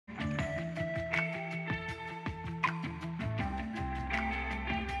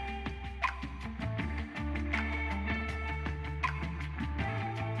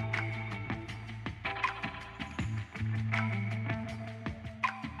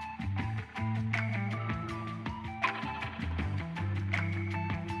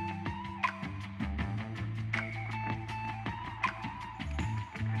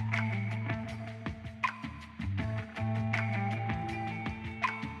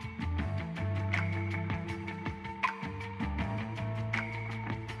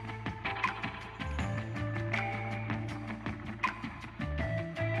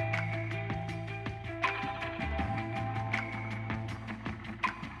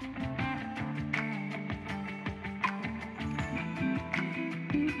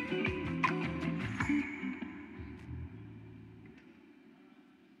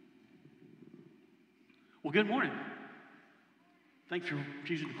Well, good morning. Thanks for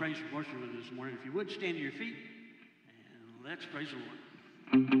choosing to praise and worship with us this morning. If you would, stand to your feet and let's praise the Lord.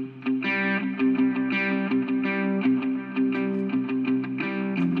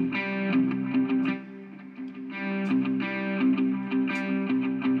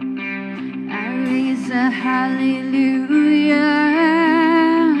 I raise a hallelujah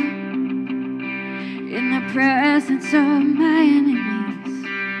in the presence of my enemies.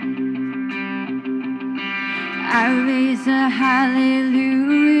 I raise a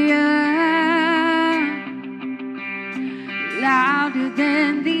hallelujah louder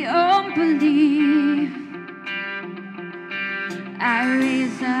than the unbelief. I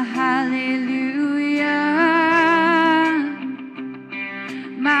raise a hallelujah.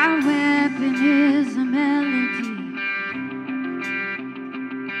 My weapon is a melody.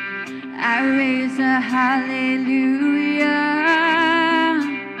 I raise a hallelujah.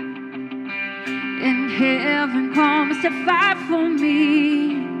 And heaven comes to fight for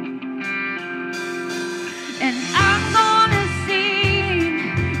me. And I'm gonna sing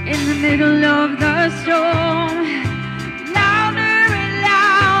in the middle of the storm. Louder and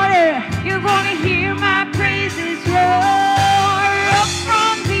louder, you're gonna hear my praises roar. Up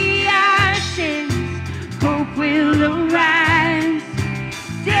from the ashes, hope will arise.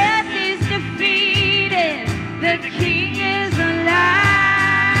 Death is defeated, the King is alive.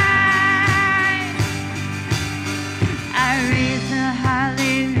 I raise a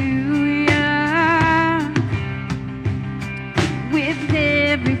hallelujah with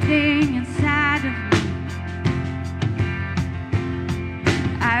everything inside of me.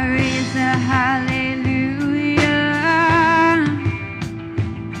 I raise a hallelujah,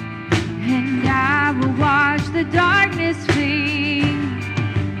 and I will watch the darkness flee.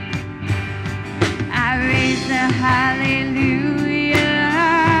 I raise a hallelujah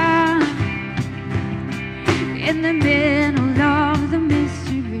in the middle of the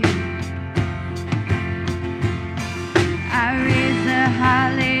mystery. I raise a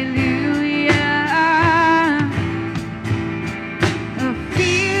hallelujah. Oh,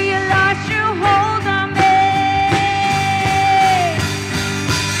 fear you lost your hold on me.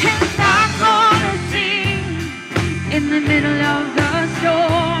 And I'm gonna sing in the middle of the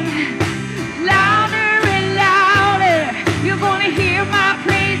storm. Louder and louder, you're gonna hear my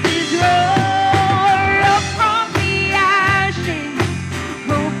praises roar.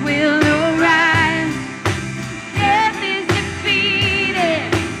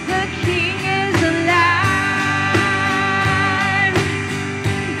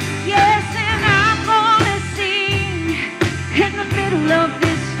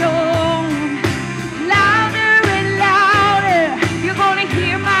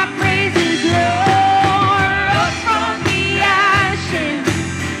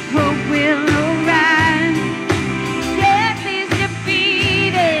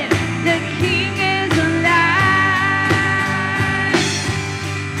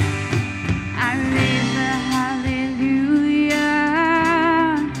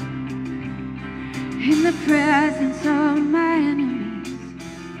 Presence of my enemies,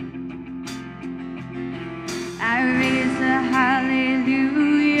 I raise a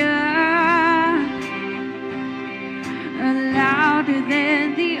hallelujah louder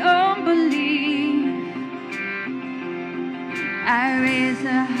than the unbelief. I raise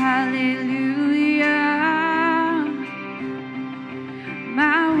a hallelujah.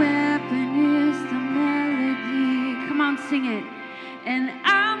 My weapon is the melody. Come on, sing it. And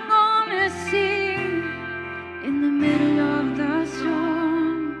I'm gonna sing in the middle of the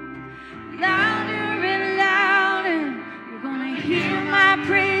storm. Louder and louder, you're gonna hear my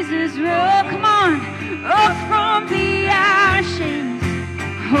praises roar. Come on. Up from the ashes,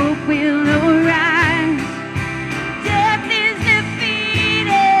 hope will arise. Death is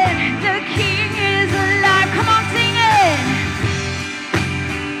defeated, the King is alive. Come on, sing it.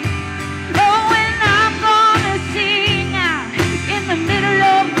 Oh, and I'm gonna sing out in the middle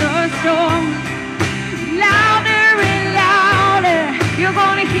of the storm. Louder and louder, you're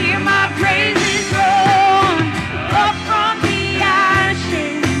gonna hear my praises roar. Up from the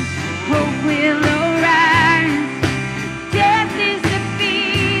ashes, hope will arise. Death is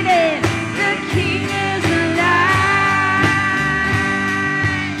defeated, the King is alive.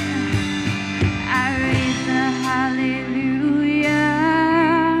 I raise a hallelujah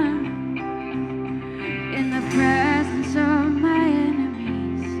in the presence of my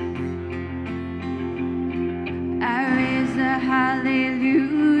enemies. I raise a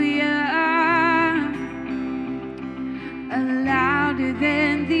hallelujah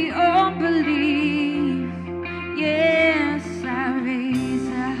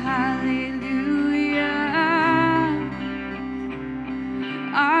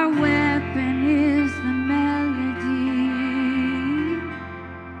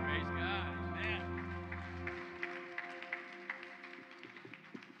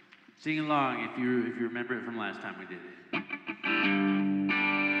Sing along if you remember it from last time we did it.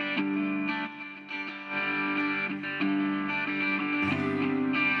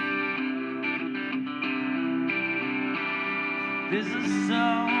 There's a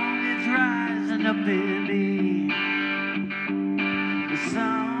song that's rising up in me, a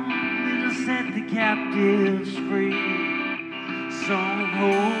song that'll set the captives free, a song of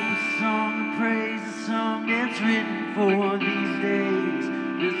hope, a song of praise, a song that's written for these days.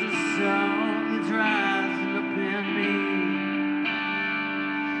 There's a song that's rising up in me.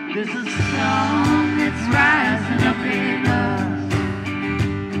 There's a song that's rising up in us,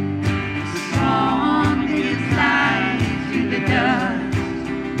 a song that gives life to the dust,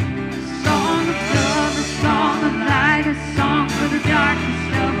 a song of love, a song of light, a song for the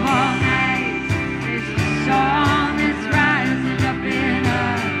darkest of all nights. There's a song that's rising up in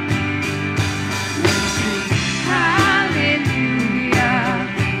us. We sing hallelujah,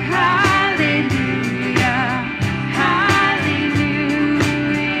 hallelujah, hallelujah.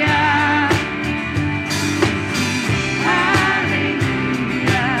 Hallelujah,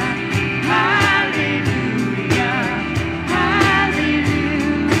 hallelujah, hallelujah.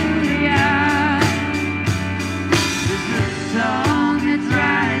 There's a song that's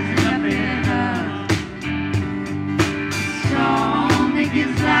rising up in us, a song that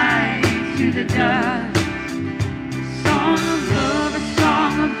gives life to the dust, a song of love, a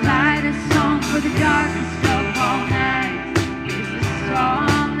song of light, a song for the darkest of all nights. There's a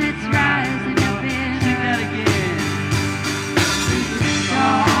song that's rising up in us. Sing that again. There's a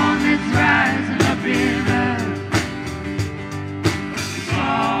song that's rising up in us, a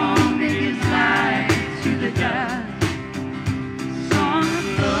song that gives life to the dust, a song of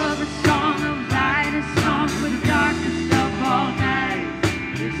love, a song of light, a song for the darkest of all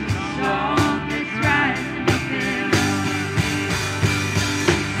nights. There's a song that's rising up in us.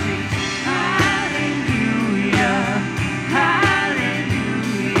 Sing hallelujah, hallelujah,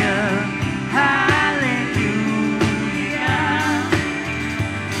 hallelujah.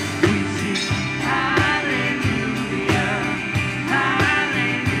 We sing hallelujah,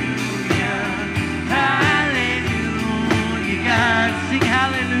 hallelujah, hallelujah. God, sing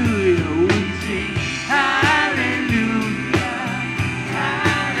hallelujah. We sing hallelujah,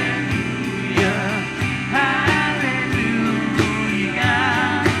 hallelujah, hallelujah.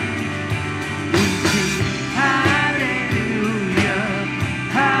 God, we sing hallelujah,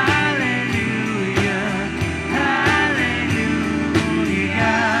 hallelujah, hallelujah.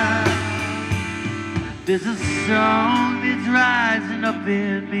 God. There's a song that's rising up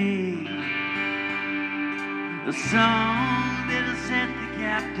in me, a song that'll set the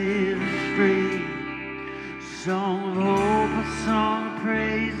captives free, a song of hope, a song of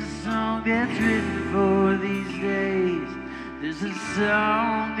praise, a song that's written for these days. There's a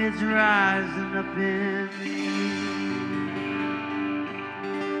song that's rising up in me.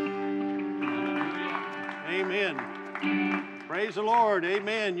 Amen. Praise the Lord.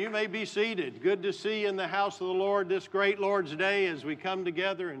 Amen. You may be seated. Good to see you in the house of the Lord this great Lord's Day as we come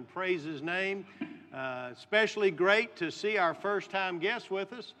together and praise His name. Especially great to see our first-time guests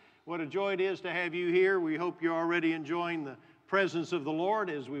with us. What a joy it is to have you here. We hope you're already enjoying the presence of the Lord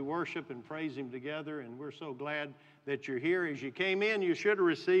as we worship and praise Him together, and we're so glad that you're here. As you came in, you should have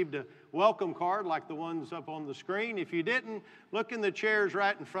received a welcome card like the ones up on the screen. If you didn't, look in the chairs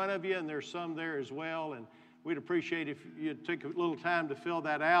right in front of you, and there's some there as well, and we'd appreciate if you took a little time to fill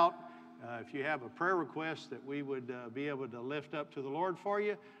that out. If you have a prayer request that we would be able to lift up to the Lord for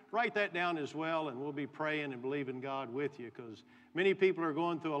you, write that down as well, and we'll be praying and believing God with you, because many people are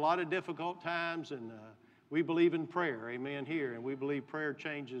going through a lot of difficult times, and we believe in prayer, amen, here, and we believe prayer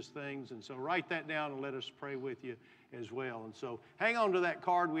changes things, and so write that down and let us pray with you as well. And so hang on to that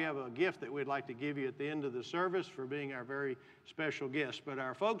card. We have a gift that we'd like to give you at the end of the service for being our very special guest. But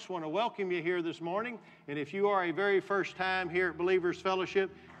our folks want to welcome you here this morning, and if you are a very first time here at Believers Fellowship,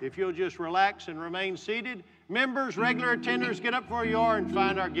 if you'll just relax and remain seated. Members, regular attenders, get up where you are and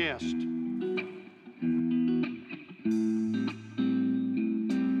find our guest.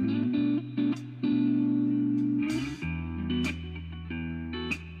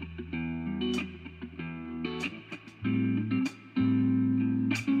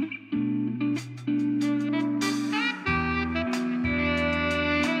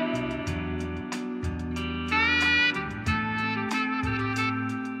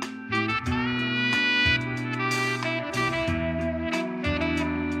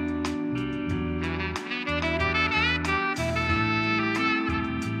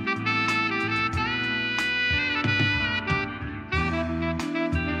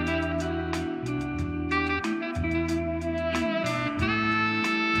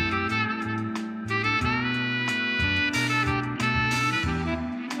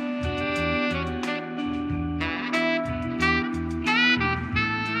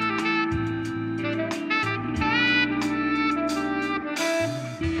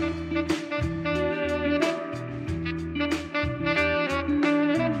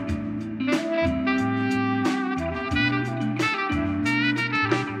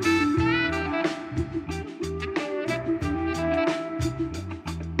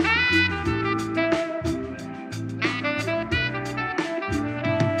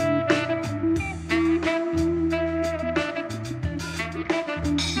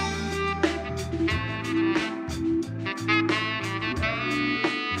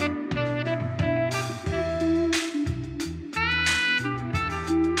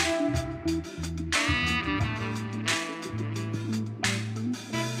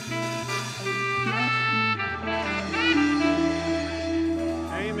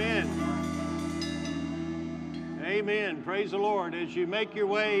 Praise the Lord. As you make your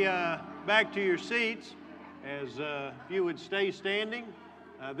way back to your seats, as if you would stay standing,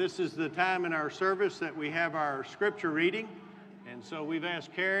 this is the time in our service that we have our scripture reading. And so we've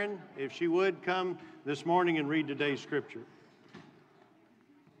asked Karen if she would come this morning and read today's scripture.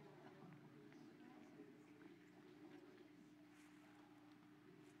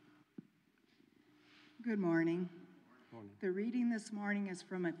 Good morning. The reading this morning is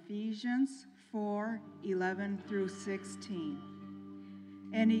from Ephesians 4:11 through 16.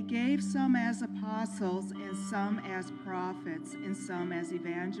 And he gave some as apostles, and some as prophets, and some as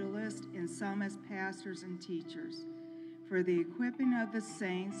evangelists, and some as pastors and teachers, for the equipping of the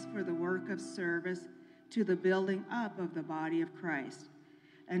saints for the work of service, to the building up of the body of Christ,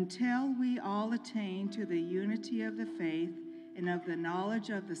 until we all attain to the unity of the faith and of the knowledge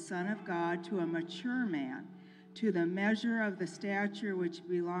of the Son of God, to a mature man, to the measure of the stature which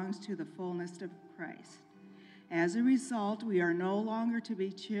belongs to the fullness of Christ. As a result, we are no longer to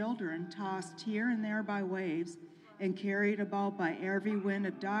be children, tossed here and there by waves and carried about by every wind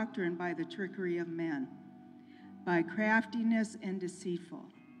of doctrine, by the trickery of men, by craftiness and deceitful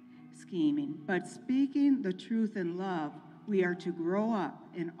scheming. But speaking the truth in love, we are to grow up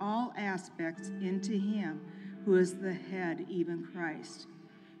in all aspects into him who is the head, even Christ,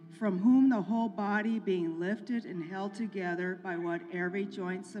 from whom the whole body, being lifted and held together by what every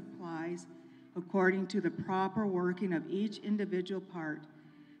joint supplies, according to the proper working of each individual part,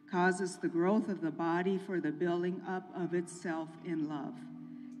 causes the growth of the body for the building up of itself in love.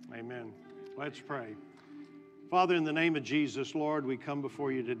 Amen. Let's pray. Father, in the name of Jesus, Lord, we come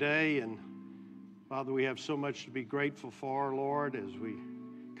before you today, and Father, we have so much to be grateful for, Lord. As we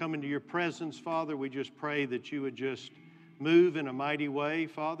come into your presence, Father, we just pray that you would just move in a mighty way.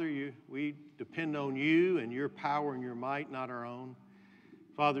 Father, we depend on you and your power and your might, not our own.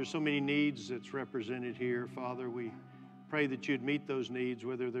 Father, so many needs that's represented here. Father, we pray that you'd meet those needs,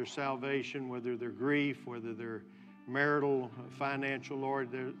 whether they're salvation, whether they're grief, whether they're marital, financial,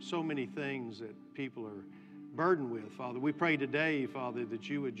 Lord. There are so many things that people are burdened with, Father. We pray today, Father, that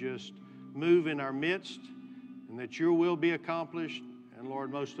you would just move in our midst and that your will be accomplished. And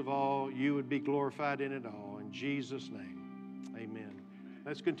Lord, most of all, you would be glorified in it all. In Jesus' name, amen.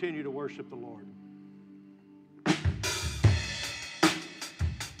 Let's continue to worship the Lord.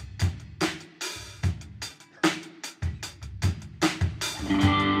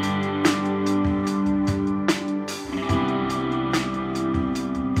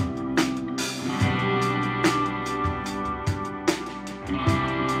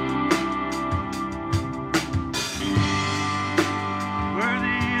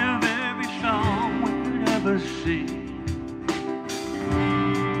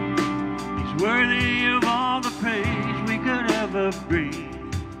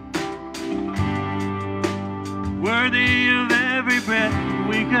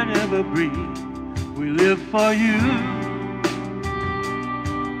 For you,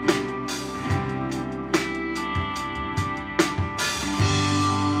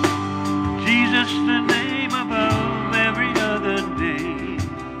 Jesus, the name above every other name.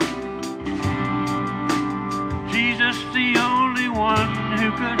 Jesus, the only one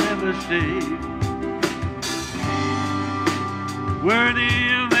who could ever save.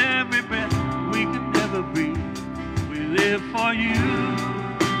 Worthy of every breath we could ever breathe. We live for you.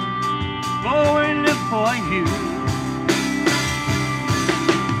 Oh, we live for you.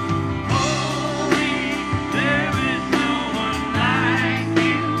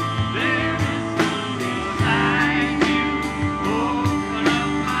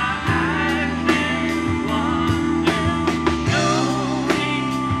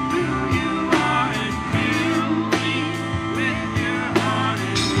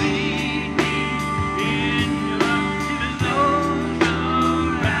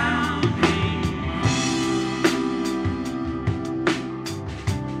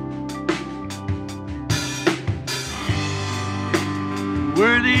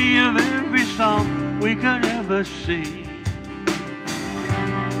 Worthy of every song we could ever sing.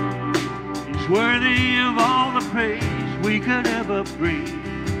 He's worthy of all the praise we could ever bring.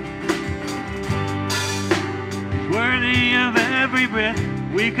 He's worthy of every breath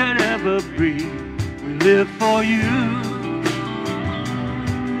we could ever breathe. We live for you.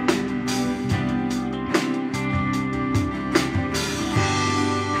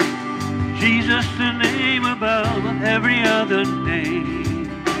 Jesus, the name above every other name.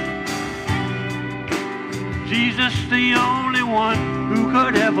 Jesus, the only one who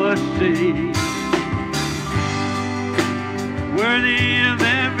could ever save. Worthy of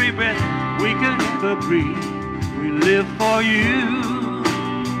every breath we could ever breathe. We live for you.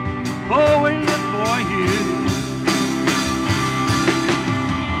 Oh, we live for you.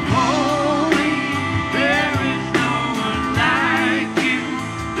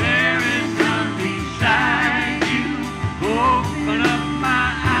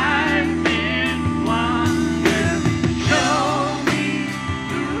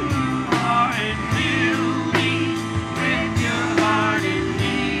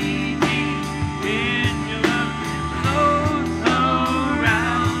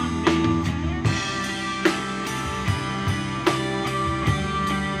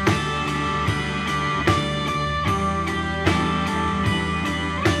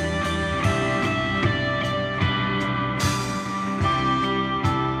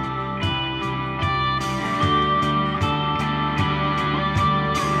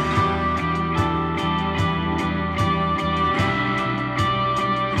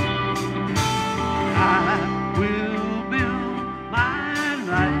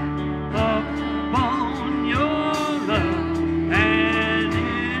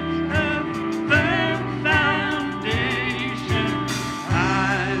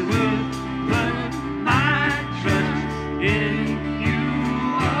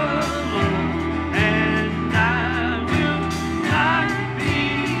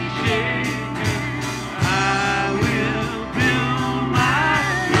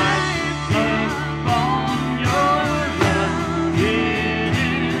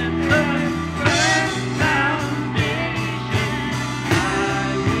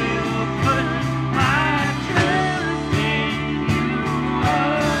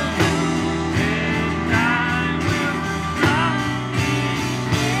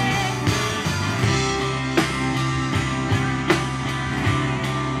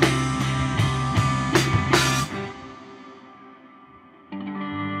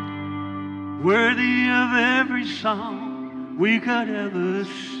 worthy of every song we could ever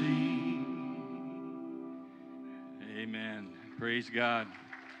sing. Amen. Praise God.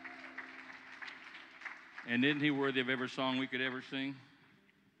 And isn't he worthy of every song we could ever sing?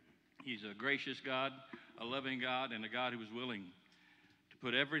 He's a gracious God, a loving God, and a God who is willing to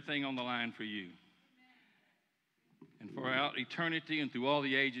put everything on the line for you. And for out eternity and through all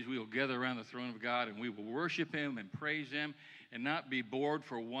the ages, we will gather around the throne of God and we will worship him and praise him and not be bored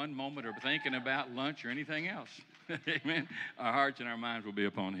for one moment or thinking about lunch or anything else. Amen. Our hearts and our minds will be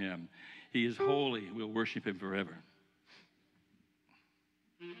upon him. He is holy. We'll worship him forever.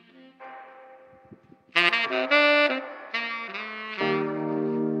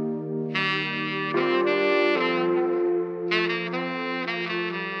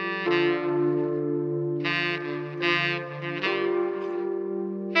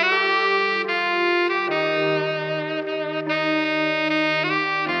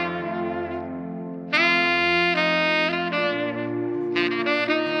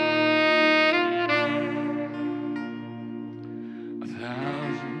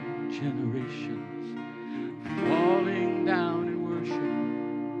 1,000 generations falling down in worship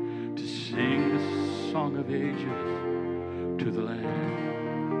to sing the song of ages to the Lamb.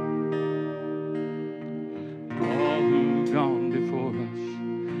 All who've gone before us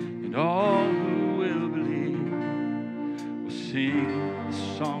and all who will believe will sing the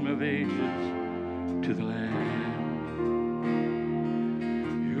song of ages to the Lamb.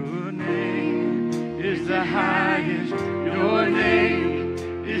 Your name is the highest. Your name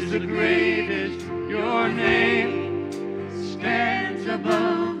is the greatest. Your name stands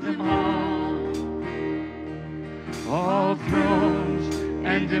above them all. All thrones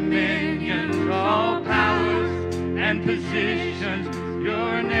and dominions, all powers and positions,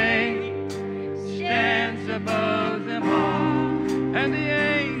 your name stands above them all. And the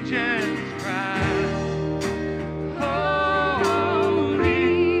angels cry, holy,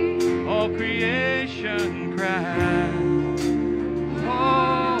 all creation cries.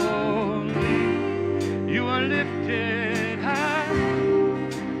 Lifted high,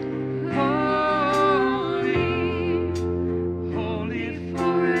 holy, holy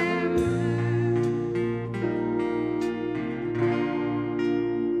forever.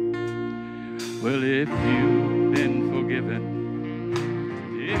 Well, if you've been forgiven,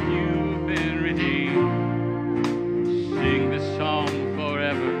 if you've been redeemed, sing this song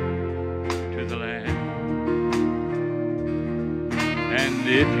forever to the Lamb. And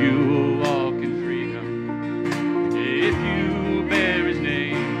if you walk in if you bear his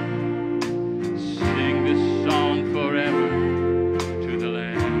name, sing this song forever to the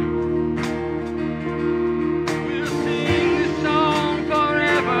Lamb. We'll sing this song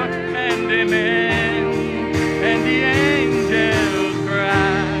forever and amen. And the angels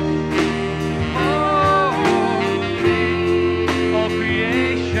cry, holy, all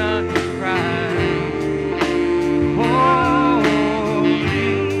creation cries, holy,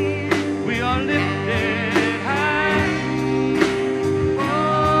 we are lifted.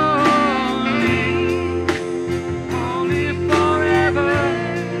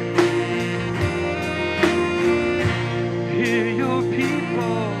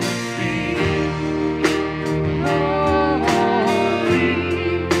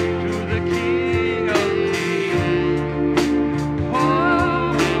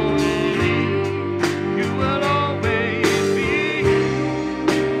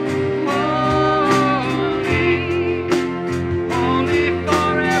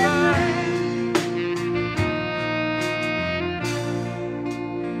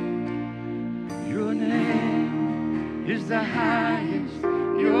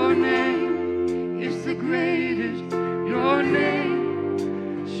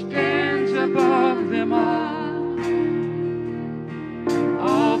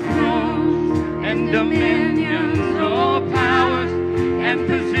 Dominions, all powers and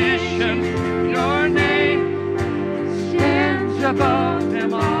positions, your name stands above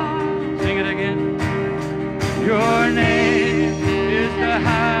them all. Sing it again. Your name is the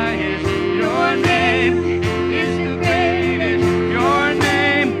highest. Your name is the greatest. Your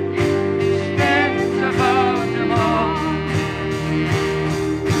name stands above them all.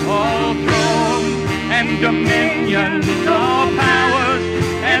 All thrones and dominions, all powers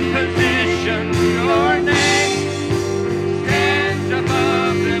and positions, your name stands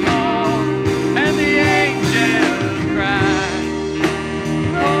above them all. And the angels cry,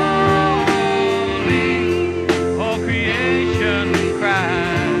 holy, all creation.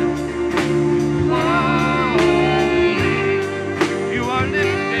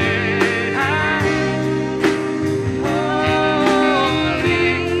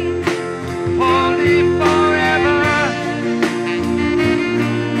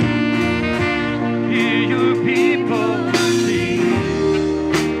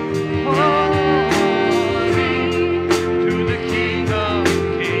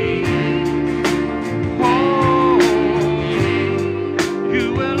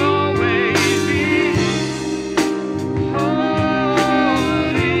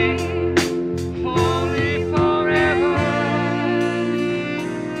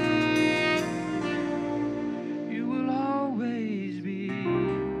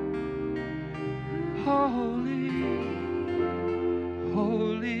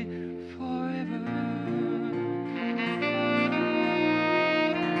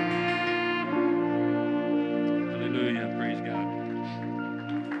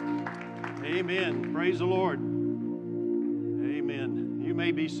 Praise the Lord. Amen. You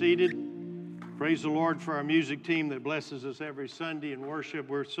may be seated. Praise the Lord for our music team that blesses us every Sunday in worship.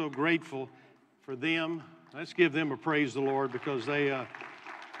 We're so grateful for them. Let's give them a praise the Lord, because they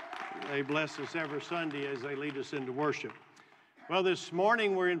bless us every Sunday as they lead us into worship. Well, this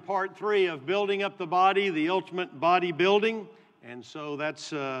morning we're in part 3 of building up the body, the ultimate body building. And so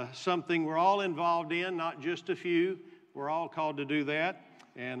that's something we're all involved in, not just a few. We're all called to do that.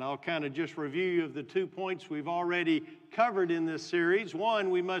 And I'll kind of just review of the 2 points we've already covered in this series. One,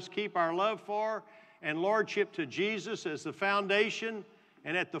 we must keep our love for and lordship to Jesus as the foundation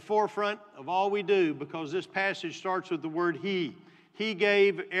and at the forefront of all we do, because this passage starts with the word He. He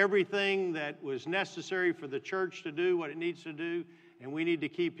gave everything that was necessary for the church to do what it needs to do, and we need to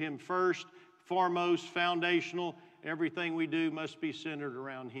keep Him first, foremost, foundational. Everything we do must be centered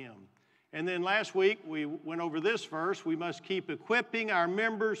around Him. And then last week we went over this verse: we must keep equipping our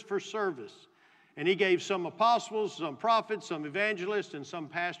members for service. And He gave some apostles, some prophets, some evangelists, and some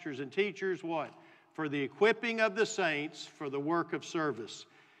pastors and teachers, what? For the equipping of the saints for the work of service.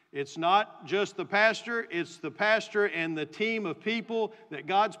 It's not just the pastor, it's the pastor and the team of people that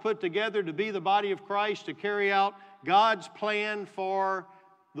God's put together to be the body of Christ, to carry out God's plan for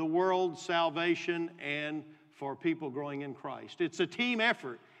the world's salvation and for people growing in Christ. It's a team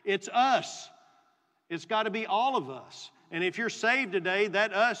effort. It's us. It's got to be all of us. And if you're saved today,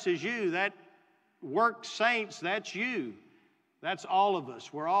 that us is you. That work saints, that's you. That's all of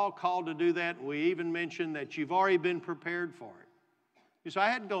us. We're all called to do that. We even mentioned that you've already been prepared for it. You say,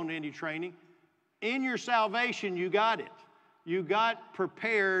 I hadn't gone to any training. In your salvation, you got it. You got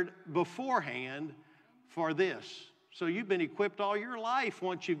prepared beforehand for this. So you've been equipped all your life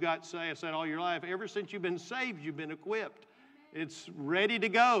once you've got saved. I said all your life. Ever since you've been saved, you've been equipped. It's ready to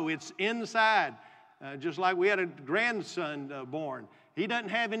go. It's inside. Just like we had a grandson born. He doesn't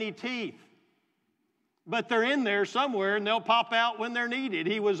have any teeth. But they're in there somewhere, and they'll pop out when they're needed.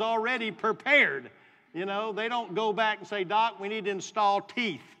 He was already prepared. You know, they don't go back and say, Doc, we need to install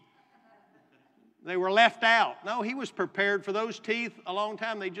teeth. They were left out. No, he was prepared for those teeth a long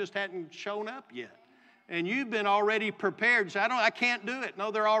time. They just hadn't shown up yet. And you've been already prepared. So I can't do it.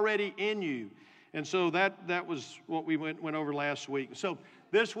 No, they're already in you. And so that was what we went over last week. So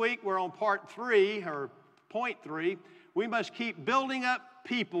this week we're on part 3, or point 3. We must keep building up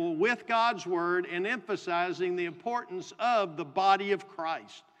people with God's Word and emphasizing the importance of the body of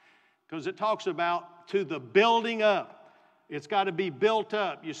Christ. Because it talks about to the building up. It's got to be built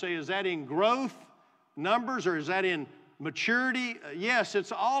up. You say, is that in growth numbers, or is that in maturity? Yes,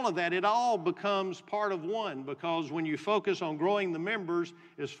 it's all of that. It all becomes part of one, because when you focus on growing the members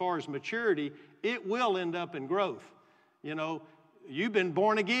as far as maturity, it will end up in growth. You know, you've been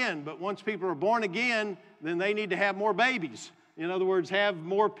born again, but once people are born again, then they need to have more babies. In other words, have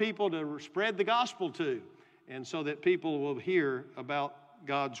more people to spread the gospel to, and so that people will hear about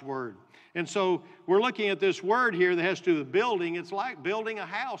God's Word. And so we're looking at this word here that has to do with building. It's like building a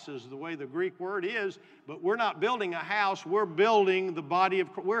house is the way the Greek word is, but we're not building a house. We're building the body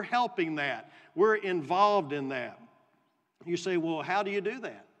of Christ. We're helping that. We're involved in that. You say, well, how do you do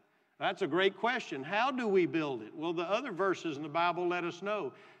that? That's a great question. How do we build it? Well, the other verses in the Bible let us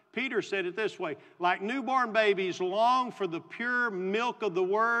know. Peter said it this way: like newborn babies long for the pure milk of the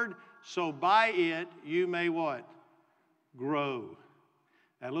Word, so by it you may what? Grow.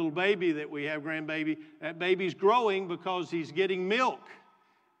 That little baby that we have, grandbaby, that baby's growing because he's getting milk.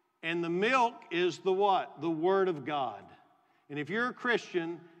 And the milk is the what? The Word of God. And if you're a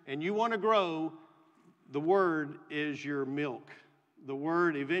Christian and you want to grow, the Word is your milk. The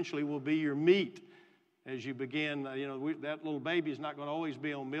Word eventually will be your meat as you begin. That little baby is not going to always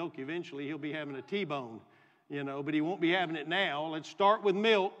be on milk. Eventually he'll be having a T-bone, but he won't be having it now. Let's start with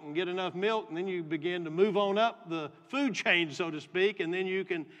milk and get enough milk, and then you begin to move on up the food chain, so to speak, and then you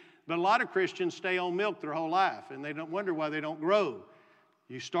can. But a lot of Christians stay on milk their whole life, and they don't wonder why they don't grow.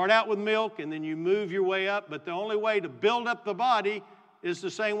 You start out with milk, and then you move your way up, but the only way to build up the body is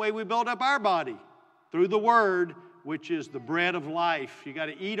the same way we build up our body, through the Word, which is the bread of life. You got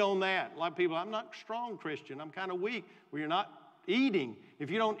to eat on that. A lot of people, I'm not a strong Christian. I'm kind of weak. Well, you're not eating. If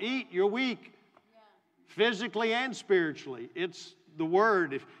you don't eat, you're weak. Physically and spiritually. It's the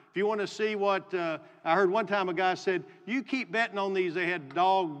Word. If you want to see what, I heard one time a guy said, you keep betting on these. They had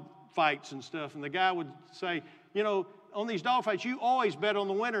dog fights and stuff. And the guy would say, on these dog fights, you always bet on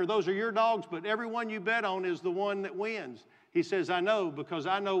the winner. Those are your dogs, but every one you bet on is the one that wins. He says, I know, because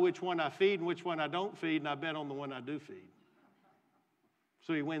I know which one I feed and which one I don't feed, and I bet on the one I do feed.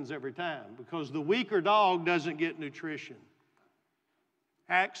 So he wins every time, because the weaker dog doesn't get nutrition.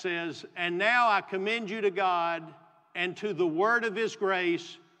 Acts says, and now I commend you to God and to the word of His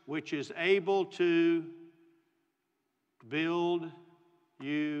grace, which is able to build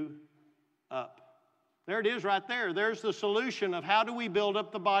you up. There it is right there. There's the solution of how do we build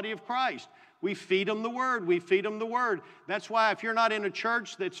up the body of Christ. We feed them the Word. We feed them the Word. That's why if you're not in a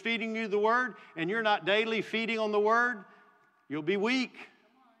church that's feeding you the Word and you're not daily feeding on the Word, you'll be weak,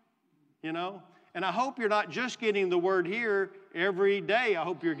 you know. And I hope you're not just getting the Word here every day. I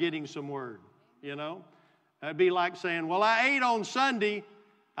hope you're getting some Word, you know. That'd be like saying, well, I ate on Sunday,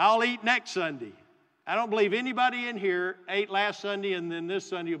 I'll eat next Sunday. I don't believe anybody in here ate last Sunday and then this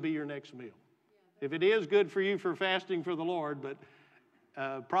Sunday will be your next meal. If it is, good for you for fasting for the Lord, but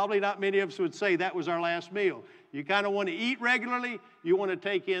probably not many of us would say that was our last meal. You kind of want to eat regularly. You want to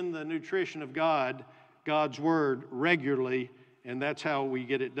take in the nutrition of God, God's Word regularly, and that's how we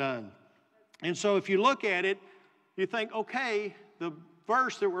get it done. And so if you look at it, you think, okay, the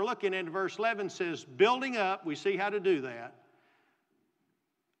verse that we're looking at, verse 11, says, building up, we see how to do that,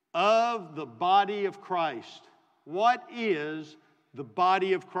 of the body of Christ. What is the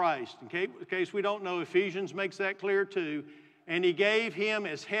body of Christ? In case we don't know, Ephesians makes that clear too. And he gave him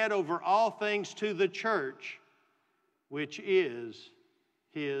as head over all things to the church, which is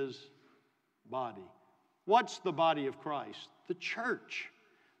his body. What's the body of Christ? The church.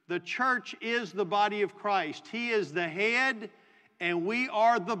 The church is the body of Christ. He is the head, and we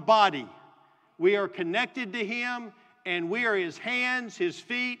are the body. We are connected to him, and we are his hands, his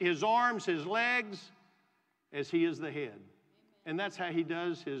feet, his arms, his legs, as he is the head. And that's how he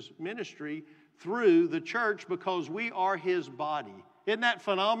does his ministry through the church, because we are his body. Isn't that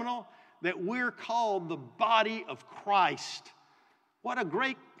phenomenal? That we're called the body of Christ. What a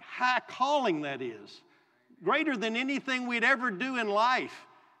great high calling that is. Greater than anything we'd ever do in life.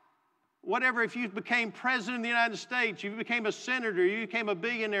 Whatever, if you became president of the United States, you became a senator, you became a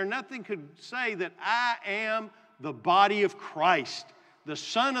billionaire, nothing could say that I am the body of Christ. The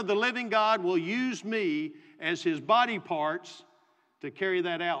Son of the living God will use me as his body parts to carry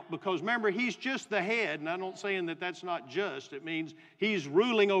that out. Because remember, he's just the head, and I'm not saying that that's not just. It means he's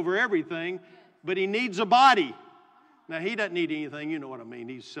ruling over everything, but he needs a body. Now, he doesn't need anything, you know what I mean.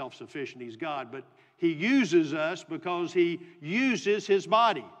 He's self-sufficient, he's God, but he uses us because he uses his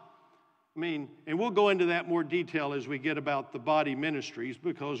body. I mean, and we'll go into that more detail as we get about the body ministries,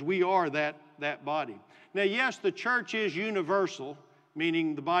 because we are that body. Now, yes, the church is universal,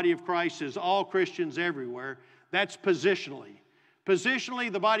 meaning the body of Christ is all Christians everywhere. That's positionally.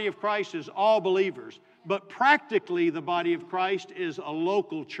 Positionally, the body of Christ is all believers, but practically the body of Christ is a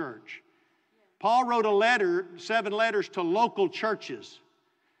local church. Paul wrote 7 letters to local churches.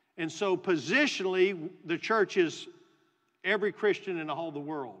 And so positionally, the church is every Christian in the whole of the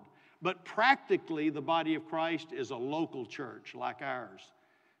world. But practically, the body of Christ is a local church like ours,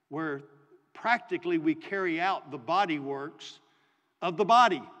 where practically we carry out the body works of the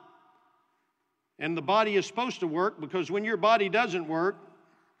body. And the body is supposed to work, because when your body doesn't work,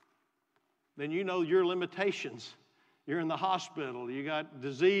 then you know your limitations. You're in the hospital, you got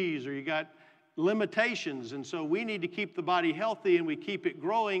disease, or you got limitations. And so we need to keep the body healthy, and we keep it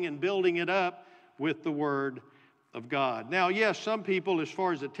growing and building it up with the Word of God. Now, yes, some people, as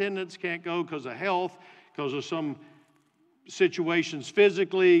far as attendance, can't go because of health, because of some situations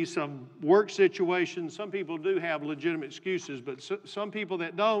physically, some work situations. Some people do have legitimate excuses, but some people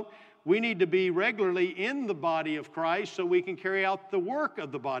that don't, we need to be regularly in the body of Christ so we can carry out the work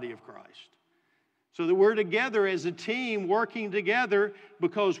of the body of Christ. So that we're together as a team working together,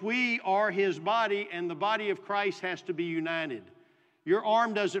 because we are his body, and the body of Christ has to be united. Your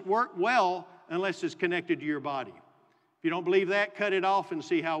arm doesn't work well unless it's connected to your body. If you don't believe that, cut it off and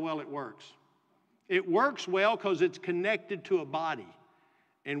see how well it works. It works well because it's connected to a body.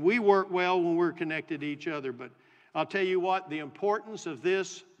 And we work well when we're connected to each other. But I'll tell you what, the importance of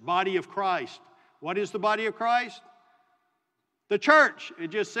this body of Christ. What is the body of Christ? The church. It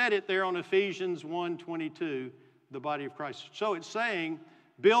just said it there on Ephesians 1:22, the body of Christ. So it's saying,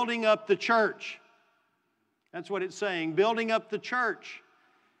 building up the church. That's what it's saying, building up the church.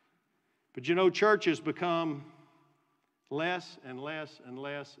 But you know, church has become less and less and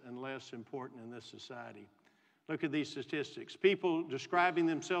less and less important in this society. Look at these statistics. People describing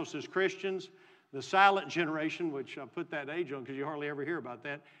themselves as Christians, the silent generation, which I put that age on because you hardly ever hear about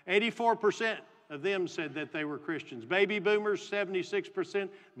that, 84% of them said that they were Christians. Baby boomers, 76%.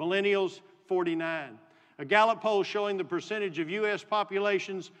 Millennials, 49%. A Gallup poll showing the percentage of U.S.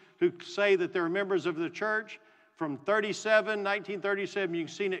 populations who say that they're members of the church. From 1937, you've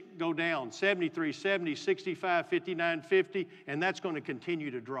seen it go down. 73, 70, 65, 59, 50, and that's going to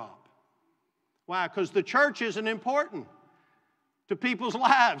continue to drop. Why? Because the church isn't important to people's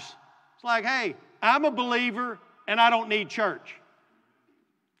lives. It's like, hey, I'm a believer and I don't need church.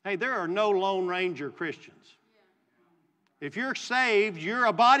 Hey, there are no Lone Ranger Christians. If you're saved, you're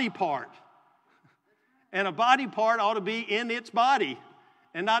a body part. And a body part ought to be in its body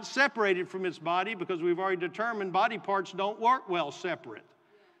and not separated from its body, because we've already determined body parts don't work well separate.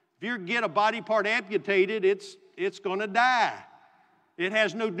 If you get a body part amputated, it's going to die. It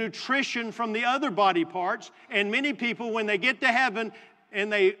has no nutrition from the other body parts. And many people, when they get to heaven and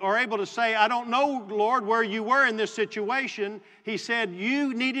they are able to say, I don't know, Lord, where you were in this situation, He said,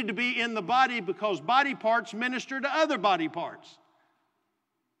 you needed to be in the body because body parts minister to other body parts.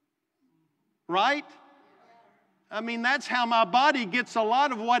 Right? I mean, that's how my body gets a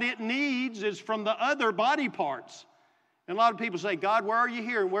lot of what it needs, is from the other body parts. And a lot of people say, God, where are you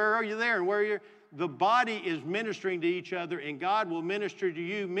here? And where are you there? And where are you? The body is ministering to each other, and God will minister to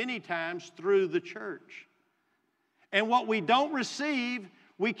you many times through the church. And what we don't receive,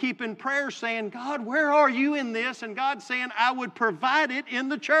 we keep in prayer saying, God, where are you in this? And God's saying, I would provide it in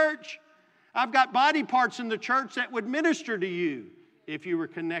the church. I've got body parts in the church that would minister to you if you were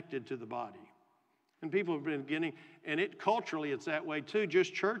connected to the body. And people have been getting, and culturally it's that way too.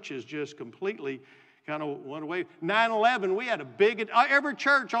 Just churches just completely kind of went away. 9/11, we had a big, every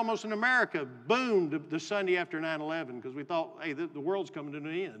church almost in America boomed the Sunday after 9/11 because we thought, hey, the world's coming to an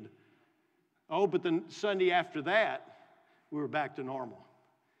end. Oh, but the Sunday after that, we were back to normal.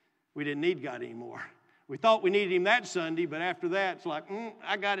 We didn't need God anymore. We thought we needed Him that Sunday, but after that, it's like,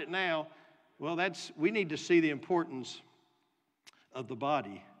 I got it now. Well, we need to see the importance of the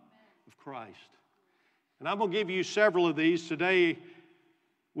body of Christ. And I'm going to give you several of these today,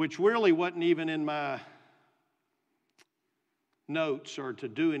 which really wasn't even in my notes or to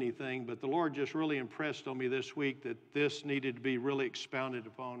do anything, but the Lord just really impressed on me this week that this needed to be really expounded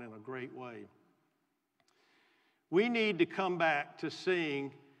upon in a great way. We need to come back to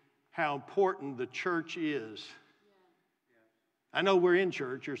seeing how important the church is. I know we're in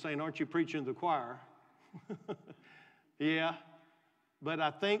church. You're saying, aren't you preaching to the choir? Yeah. But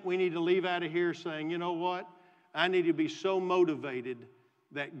I think we need to leave out of here saying, you know what? I need to be so motivated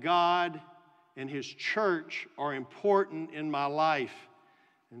that God and His church are important in my life.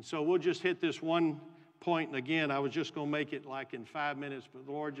 And so we'll just hit this one point. And again, I was just going to make it like in 5 minutes, but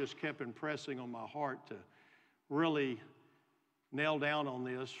the Lord just kept impressing on my heart to really nail down on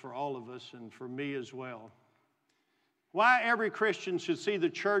this for all of us and for me as well. Why every Christian should see the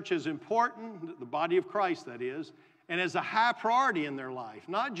church as important, the body of Christ that is, and as a high priority in their life.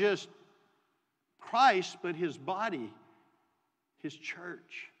 Not just Christ, but His body, His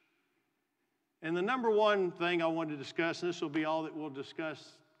church. And the number one thing I want to discuss, and this will be all that we'll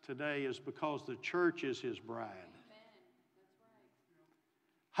discuss today, is because the church is His bride.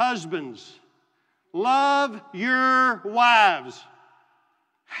 Husbands, love your wives.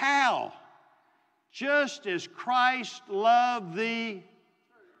 How? Just as Christ loved the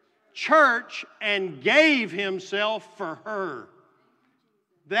church and gave Himself for her.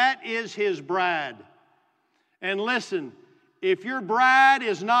 That is His bride. And listen, if your bride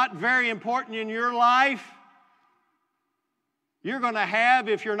is not very important in your life, you're going to have,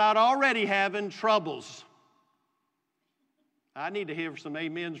 if you're not already having, troubles. I need to hear some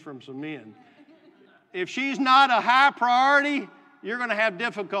amens from some men. If she's not a high priority, you're going to have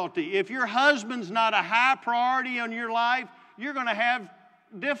difficulty. If your husband's not a high priority in your life, you're going to have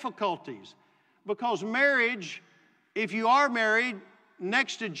difficulties. Because marriage, if you are married,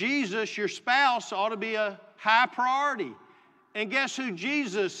 next to Jesus, your spouse ought to be a high priority. And guess who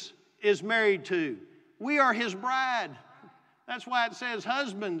Jesus is married to? We are His bride. That's why it says,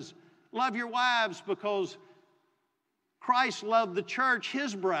 husbands, love your wives, because Christ loved the church,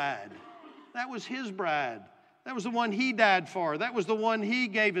 His bride. That was His bride. That was the one He died for. That was the one He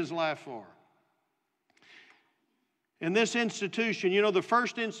gave His life for. And this institution, you know, the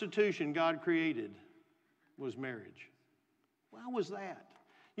first institution God created was marriage. Why was that?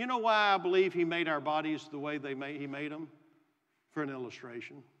 You know why I believe He made our bodies the way He made them? For an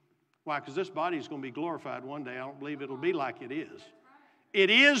illustration. Why? Because this body is going to be glorified one day. I don't believe it'll be like it is. It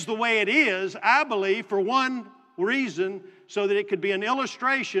is the way it is, I believe, for one reason, so that it could be an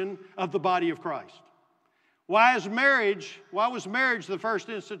illustration of the body of Christ. Why was marriage the first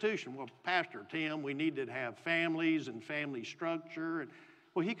institution? Well, Pastor Tim, we needed to have families and family structure.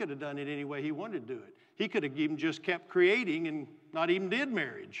 Well, He could have done it any way He wanted to do it. He could have even just kept creating and not even did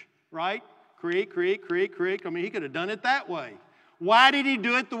marriage, right? Create. I mean, He could have done it that way. Why did He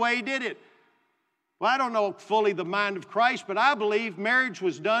do it the way He did it? Well, I don't know fully the mind of Christ, but I believe marriage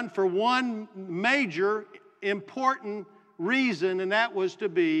was done for one major, important reason, and that was to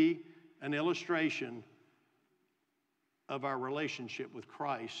be an illustration of our relationship with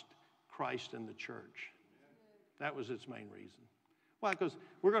Christ and the church. That was its main reason. Why? Because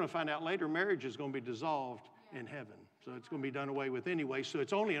we're going to find out later marriage is going to be dissolved in heaven. So it's going to be done away with anyway. So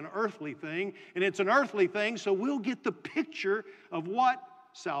it's only an earthly thing. And it's an earthly thing, so we'll get the picture of what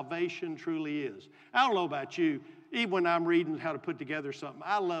salvation truly is. I don't know about you. Even when I'm reading how to put together something,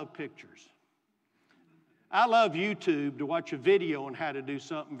 I love pictures. I love YouTube to watch a video on how to do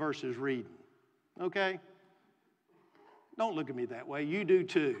something versus reading. Okay? Don't look at me that way. You do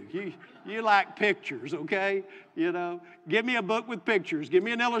too. You like pictures, okay? You know, give me a book with pictures. Give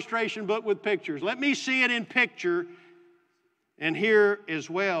me an illustration book with pictures. Let me see it in picture. And here as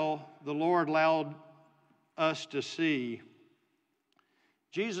well, the Lord allowed us to see.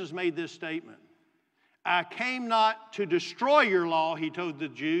 Jesus made this statement. I came not to destroy your law, he told the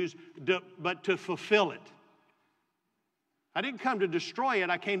Jews, but to fulfill it. I didn't come to destroy it,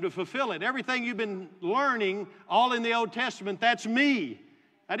 I came to fulfill it. Everything you've been learning, all in the Old Testament, that's me.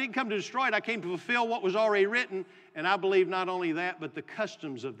 I didn't come to destroy it, I came to fulfill what was already written, and I believe not only that, but the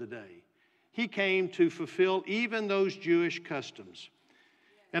customs of the day. He came to fulfill even those Jewish customs.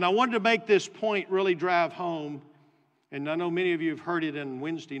 And I wanted to make this point really drive home, and I know many of you have heard it in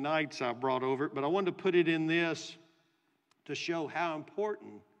Wednesday nights I brought over it, but I wanted to put it in this to show how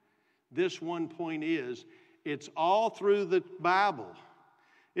important this one point is. It's all through the Bible.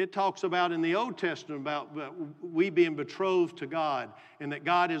 It talks about in the Old Testament about we being betrothed to God and that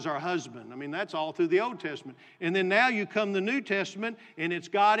God is our husband. I mean, that's all through the Old Testament. And then now you come to the New Testament and it's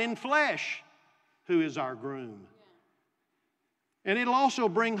God in flesh who is our groom. And it'll also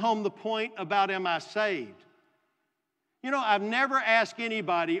bring home the point about am I saved? You know, I've never asked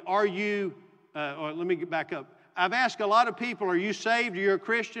anybody, are you, or let me get back up. I've asked a lot of people, are you saved? Are you a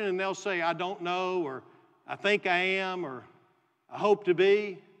Christian? And they'll say, I don't know, or I think I am, or I hope to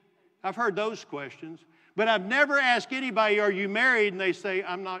be. I've heard those questions. But I've never asked anybody, are you married? And they say,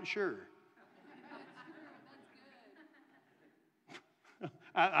 I'm not sure.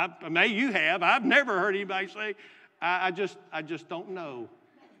 Maybe you have. I've never heard anybody say, I just don't know.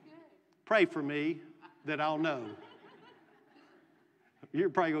 Pray for me that I'll know. You're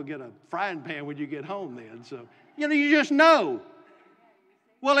probably going to get a frying pan when you get home then. So, you know, you just know.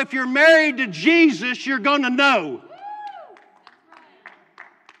 Well, if you're married to Jesus, you're going to know.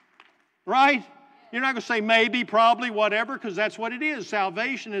 Right? You're not going to say maybe, probably, whatever, because that's what it is.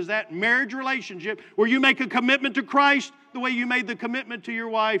 Salvation is that marriage relationship where you make a commitment to Christ the way you made the commitment to your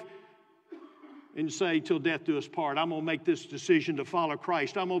wife and say, till death do us part, I'm going to make this decision to follow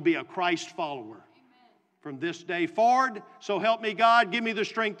Christ. I'm going to be a Christ follower from this day forward. So help me, God. Give me the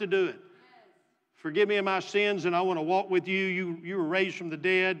strength to do it. Forgive me of my sins, and I want to walk with you. You were raised from the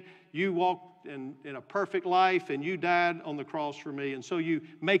dead. You walked in a perfect life, and you died on the cross for me. And so you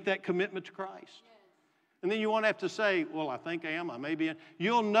make that commitment to Christ. And then you won't have to say, well, I think I am, I may be.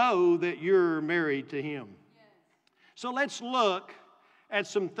 You'll know that you're married to Him. So let's look at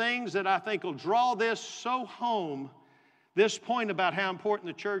some things that I think will draw this so home, this point about how important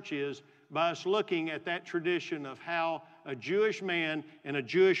the church is, by us looking at that tradition of how a Jewish man and a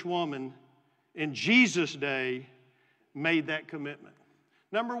Jewish woman in Jesus' day made that commitment.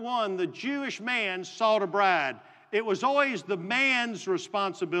 Number one, the Jewish man sought a bride. It was always the man's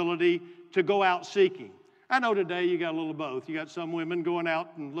responsibility to go out seeking. I know today you got a little of both. You got some women going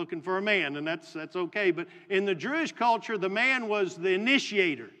out and looking for a man, and that's okay. But in the Jewish culture, the man was the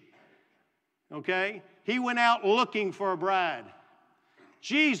initiator. Okay? He went out looking for a bride.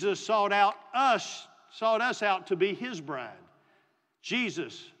 Jesus sought us out to be His bride.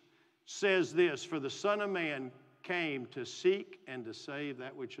 Jesus says this, for the Son of Man came to seek and to save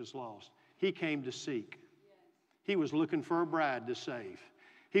that which is lost. He came to seek. He was looking for a bride to save.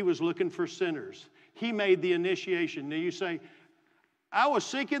 He was looking for sinners. He made the initiation. Now you say, I was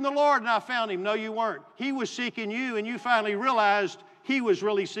seeking the Lord and I found Him. No, you weren't. He was seeking you and you finally realized He was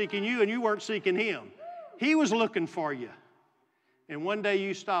really seeking you and you weren't seeking Him. He was looking for you. And one day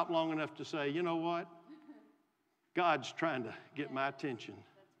you stopped long enough to say, you know what? God's trying to get my attention.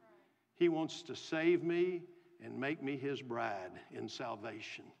 He wants to save me and make me His bride in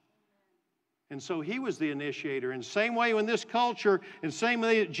salvation. And so He was the initiator. And same way in this culture, and same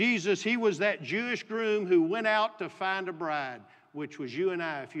way that Jesus, He was that Jewish groom who went out to find a bride, which was you and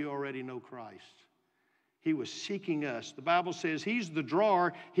I if you already know Christ. He was seeking us. The Bible says He's the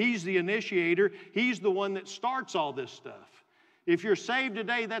drawer, He's the initiator, He's the one that starts all this stuff. If you're saved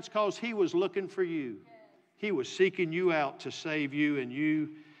today, that's because He was looking for you. He was seeking you out to save you, and you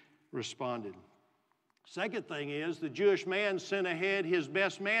responded. Second thing is, the Jewish man sent ahead his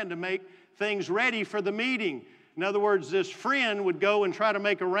best man to make things ready for the meeting. In other words, this friend would go and try to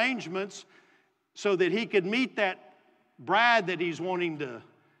make arrangements so that he could meet that bride that he's wanting to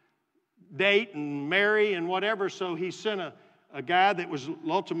date and marry and whatever. So he sent a guy that was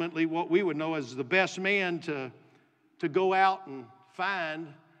ultimately what we would know as the best man to go out and find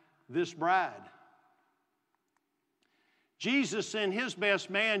this bride. Jesus sent his best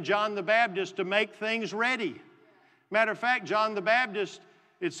man, John the Baptist, to make things ready. Matter of fact, John the Baptist,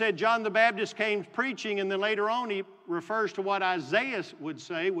 it said John the Baptist came preaching, and then later on he refers to what Isaiah would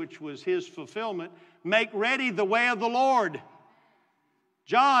say, which was his fulfillment, make ready the way of the Lord.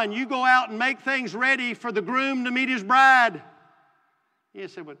 John, you go out and make things ready for the groom to meet his bride. He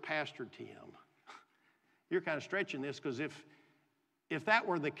said, but Pastor Tim, you're kind of stretching this, because if that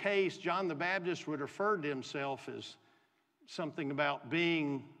were the case, John the Baptist would refer to himself as something about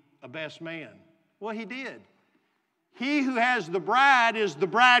being a best man. Well, he did. He who has the bride is the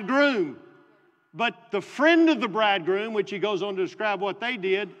bridegroom. But the friend of the bridegroom, which he goes on to describe what they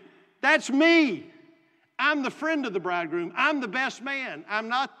did, that's me. I'm the friend of the bridegroom. I'm the best man. I'm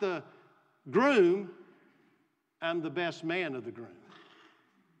not the groom. I'm the best man of the groom.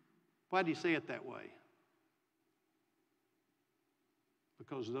 Why do you say it that way?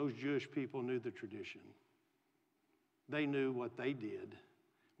 Because those Jewish people knew the tradition. They knew what they did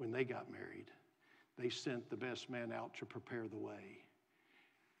when they got married. They sent the best man out to prepare the way.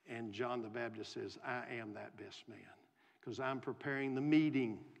 And John the Baptist says, I am that best man, because I'm preparing the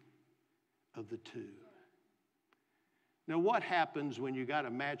meeting of the two. Now, what happens when you got a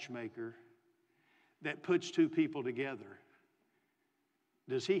matchmaker that puts two people together?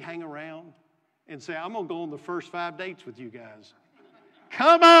 Does he hang around and say, I'm going to go on the first 5 dates with you guys?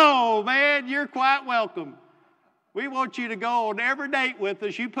 Come on, man, you're quite welcome. We want you to go on every date with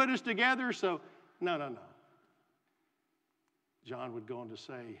us. You put us together, so no. John would go on to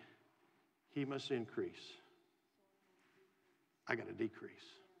say, he must increase. I got to decrease.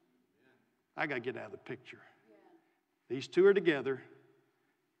 I got to get out of the picture. These two are together.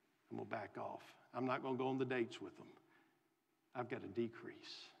 I'm going to back off. I'm not going to go on the dates with them. I've got to decrease.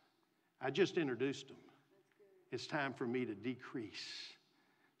 I just introduced him. It's time for me to decrease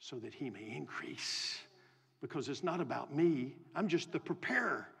so that he may increase. Because it's not about me. I'm just the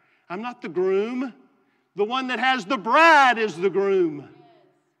preparer. I'm not the groom. The one that has the bride is the groom.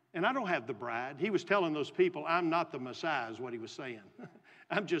 And I don't have the bride. He was telling those people, I'm not the Messiah is what he was saying.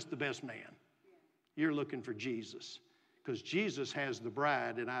 I'm just the best man. You're looking for Jesus. Because Jesus has the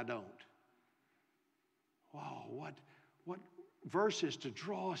bride and I don't. Wow, what verses to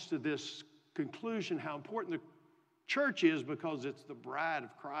draw us to this conclusion, how important the church is, because it's the bride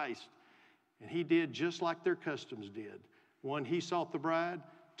of Christ. And he did just like their customs did. 1, he sought the bride.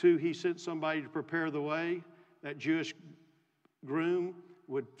 2, he sent somebody to prepare the way. That Jewish groom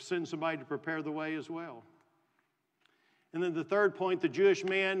would send somebody to prepare the way as well. And then the third point, the Jewish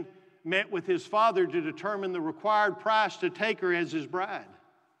man met with his father to determine the required price to take her as his bride.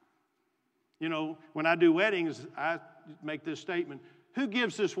 You know, when I do weddings, I make this statement, who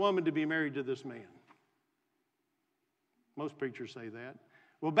gives this woman to be married to this man? Most preachers say that.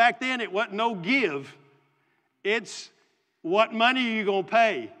 Well, back then it wasn't no give. It's what money are you going to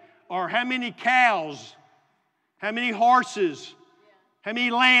pay? Or how many cows, how many horses, how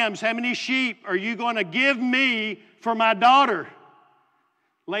many lambs, how many sheep are you going to give me for my daughter?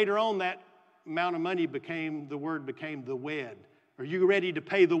 Later on, that amount of money became the wed. Are you ready to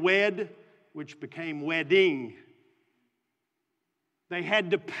pay the wed? Which became wedding. They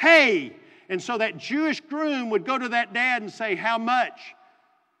had to pay. And so that Jewish groom would go to that dad and say, how much?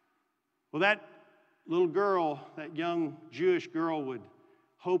 Well, that little girl, that young Jewish girl, would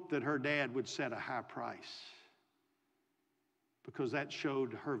hope that her dad would set a high price, because that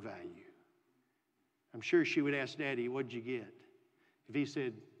showed her value. I'm sure she would ask Daddy, what'd you get? If he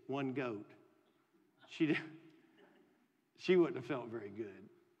said 1 goat, she wouldn't have felt very good.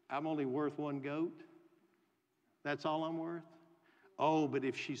 I'm only worth 1 goat? That's all I'm worth? Oh, but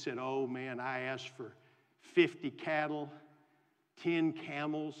if she said, oh man, I asked for 50 cattle, 10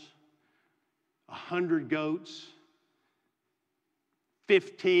 camels, 100 goats,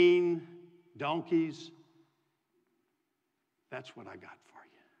 15 donkeys, that's what I got for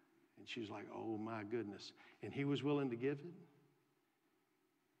you. And she's like, oh my goodness. And he was willing to give it?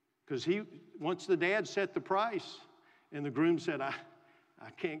 Because once the dad set the price, and the groom said, I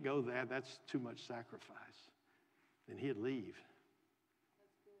can't go there, that's too much sacrifice, then he'd leave.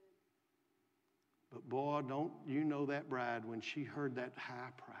 But boy, don't you know that bride, when she heard that high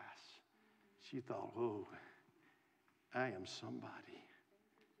price, she thought, oh, I am somebody.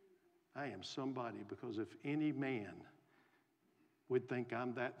 I am somebody, because if any man would think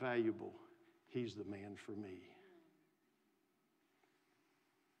I'm that valuable, he's the man for me.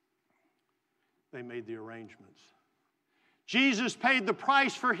 They made the arrangements. Jesus paid the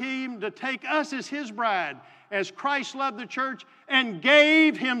price for him to take us as his bride. as Christ loved the church and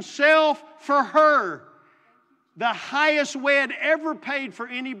gave himself for her. The highest wed ever paid for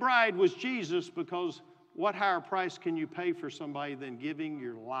any bride was Jesus, because what higher price can you pay for somebody than giving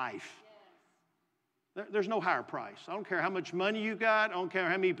your life? There's no higher price. I don't care how much money you got. I don't care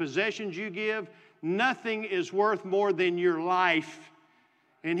how many possessions you give. Nothing is worth more than your life.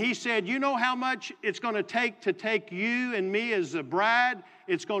 And he said, you know how much it's going to take you and me as a bride?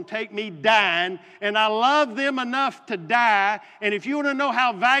 It's going to take me dying. And I love them enough to die. And if you want to know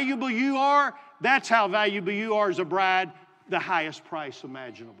how valuable you are, that's how valuable you are as a bride. The highest price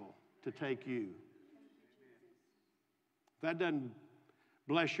imaginable to take you. If that doesn't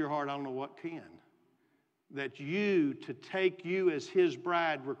bless your heart, I don't know what can. That to take you as his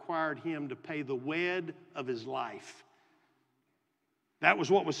bride required him to pay the wed of his life. That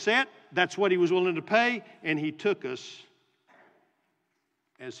was what was set. That's what he was willing to pay. And he took us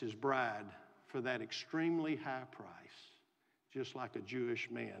as his bride for that extremely high price, just like a Jewish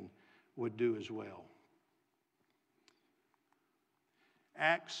man would do as well.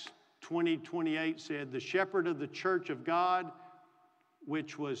 Acts 20:28 said, the shepherd of the church of God,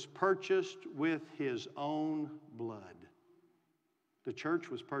 which was purchased with his own blood. The church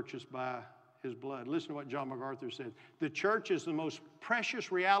was purchased by his blood. Listen to what John MacArthur said. The church is the most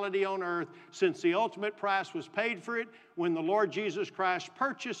precious reality on earth, since the ultimate price was paid for it when the Lord Jesus Christ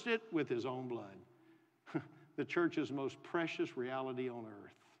purchased it with his own blood. The church is the most precious reality on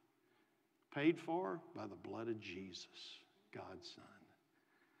earth, paid for by the blood of Jesus, God's Son.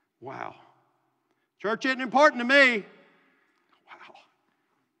 Wow. Church isn't important to me. Wow.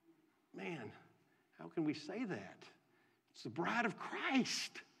 Man, how can we say that? It's the bride of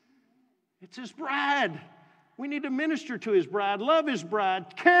Christ. It's his bride. We need to minister to his bride, love his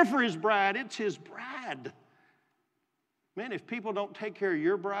bride, care for his bride. It's his bride. Man, if people don't take care of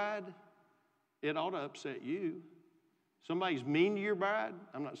your bride, it ought to upset you. Somebody's mean to your bride.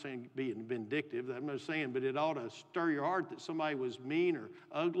 I'm not saying being vindictive. I'm not saying, but it ought to stir your heart that somebody was mean or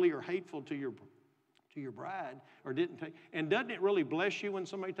ugly or hateful to your bride or didn't take. And doesn't it really bless you when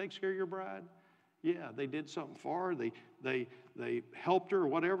somebody takes care of your bride? Yeah, they did something for her. They helped her or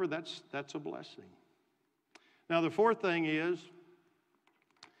whatever. That's a blessing. Now, the fourth thing is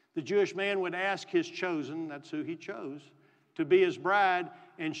the Jewish man would ask his chosen, that's who he chose, to be his bride,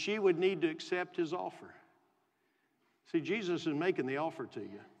 and she would need to accept his offer. See, Jesus is making the offer to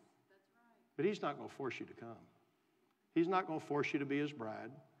you, but he's not going to force you to come. He's not going to force you to be his bride.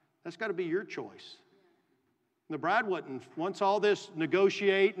 That's got to be your choice. The bride wasn't, once all this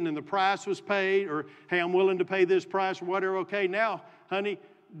negotiating and the price was paid, or, hey, I'm willing to pay this price or whatever, okay, now, honey,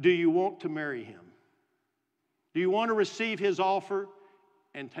 do you want to marry him? Do you want to receive his offer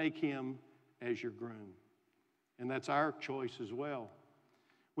and take him as your groom? And that's our choice as well.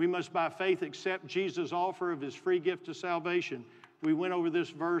 We must, by faith, accept Jesus' offer of his free gift of salvation. We went over this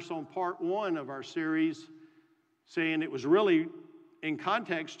verse on part 1 of our series, saying it was really in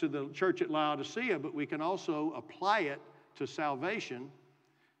context to the church at Laodicea, but we can also apply it to salvation.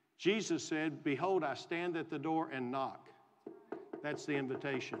 Jesus said, behold, I stand at the door and knock. That's the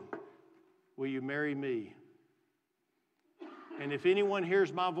invitation. Will you marry me? And if anyone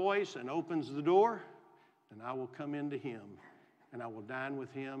hears my voice and opens the door, then I will come into him, and I will dine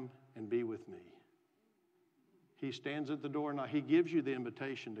with him and be with me. He stands at the door. Now, he gives you the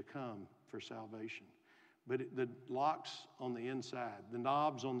invitation to come for salvation. But the lock's on the inside. The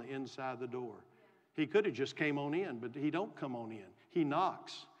knob's on the inside of the door. He could have just came on in, but he don't come on in. He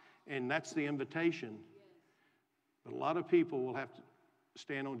knocks, and that's the invitation. But a lot of people will have to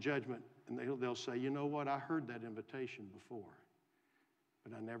stand on judgment, and they'll say, you know what, I heard that invitation before,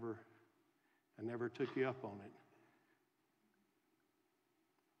 but I never took you up on it.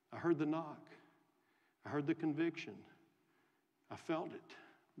 I heard the knock. I heard the conviction. I felt it,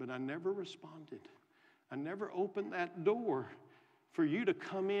 but I never responded. I never opened that door for you to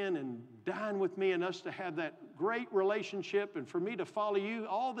come in and dine with me and us to have that great relationship and for me to follow you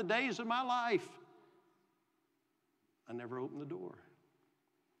all the days of my life. I never opened the door.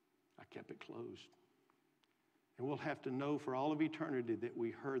 I kept it closed. And we'll have to know for all of eternity that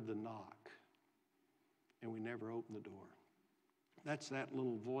we heard the knock and we never opened the door. That's that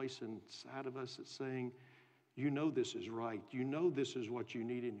little voice inside of us that's saying, you know this is right. You know this is what you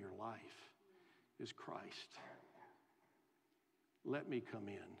need in your life, is Christ. Let me come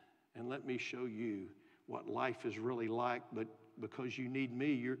in and let me show you what life is really like, but because you need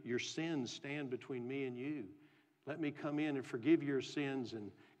me, your sins stand between me and you. Let me come in and forgive your sins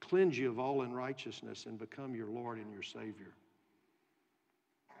and cleanse you of all unrighteousness and become your Lord and your Savior.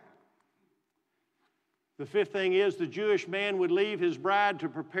 The fifth thing is the Jewish man would leave his bride to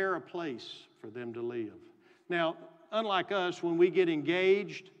prepare a place for them to live. Now, unlike us, when we get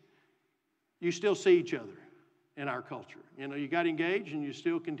engaged, you still see each other in our culture. You know, you got engaged and you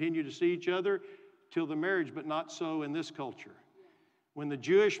still continue to see each other till the marriage, but not so in this culture. When the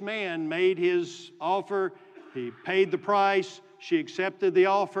Jewish man made his offer, he paid the price, she accepted the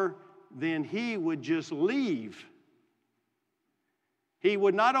offer, then he would just leave. He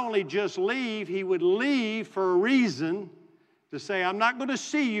would not only just leave, he would leave for a reason to say, I'm not going to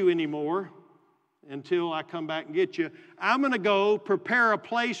see you anymore until I come back and get you. I'm going to go prepare a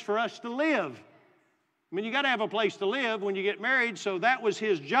place for us to live. I mean, you got to have a place to live when you get married, so that was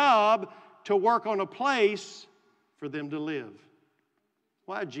his job, to work on a place for them to live.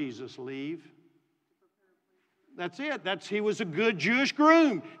 Why did Jesus leave? That's it. He was a good Jewish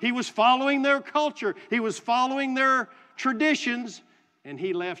groom. He was following their culture. He was following their traditions, and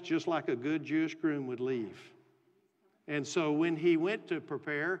he left just like a good Jewish groom would leave. And so when he went to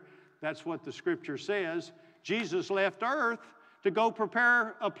prepare, that's what the scripture says, Jesus left earth to go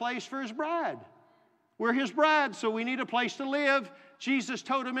prepare a place for his bride. We're his bride, so we need a place to live. Jesus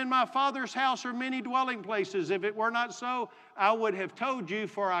told him, in my Father's house are many dwelling places. If it were not so, I would have told you,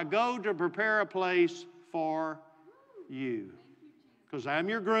 for I go to prepare a place for you. Because I'm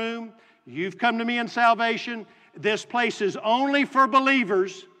your groom. You've come to me in salvation. This place is only for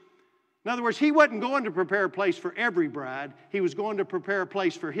believers. In other words, he wasn't going to prepare a place for every bride. He was going to prepare a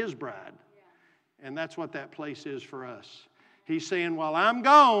place for his bride. And that's what that place is for us. He's saying, while I'm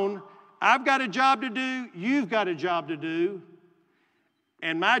gone, I've got a job to do. You've got a job to do.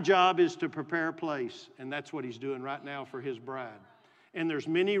 And my job is to prepare a place. And that's what he's doing right now for his bride. And there's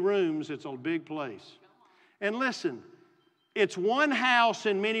many rooms. It's a big place. And listen, it's one house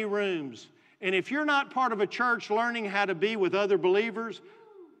and many rooms. And if you're not part of a church learning how to be with other believers,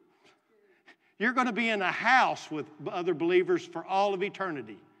 you're going to be in a house with other believers for all of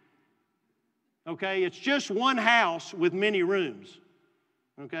eternity. Okay? It's just one house with many rooms.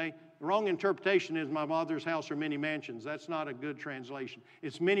 Okay? The wrong interpretation is my mother's house are many mansions. That's not a good translation.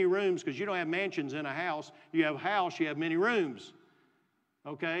 It's many rooms because you don't have mansions in a house. You have a house, you have many rooms.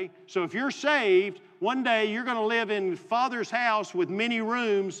 Okay? So if you're saved, one day you're going to live in Father's house with many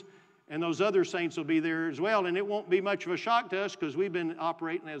rooms, and those other saints will be there as well. And it won't be much of a shock to us because we've been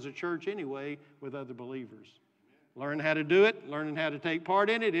operating as a church anyway with other believers. Learn how to do it, learning how to take part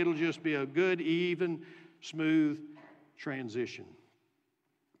in it. It'll just be a good, even, smooth transition.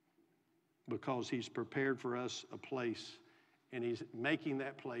 Because he's prepared for us a place, and he's making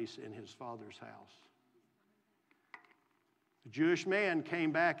that place in his Father's house. The Jewish man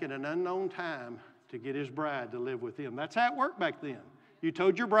came back at an unknown time to get his bride to live with him. That's how it worked back then. You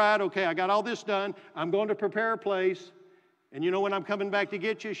told your bride, okay, I got all this done. I'm going to prepare a place. And you know when I'm coming back to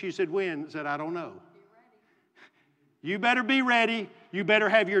get you? She said, when? I said, I don't know. You better be ready. You better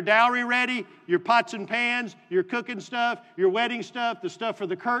have your dowry ready, your pots and pans, your cooking stuff, your wedding stuff, the stuff for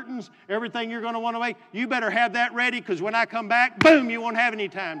the curtains, everything you're going to want to make. You better have that ready because when I come back, boom, you won't have any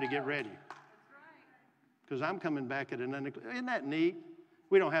time to get ready. Because I'm coming back at an unexpected. Isn't that neat?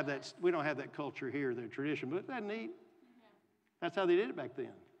 We don't have that culture here, the tradition, but isn't that neat? That's how they did it back then.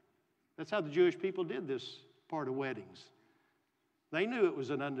 That's how the Jewish people did this part of weddings. They knew it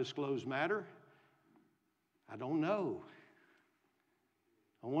was an undisclosed matter. I don't know.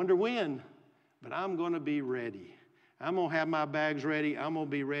 I wonder when, but I'm going to be ready. I'm going to have my bags ready. I'm going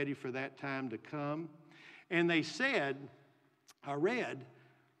to be ready for that time to come. And they said, I read,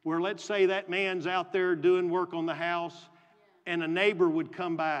 where let's say that man's out there doing work on the house, and a neighbor would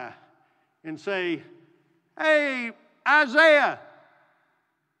come by and say, hey, Isaiah,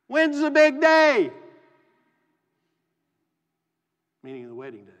 when's the big day? Meaning the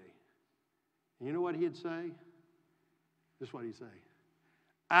wedding day. And you know what he'd say? This is what he'd say.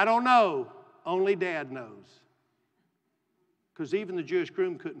 I don't know. Only Dad knows. Because even the Jewish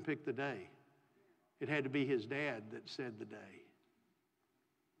groom couldn't pick the day. It had to be his dad that said the day.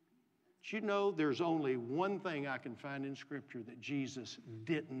 But you know, there's only one thing I can find in Scripture that Jesus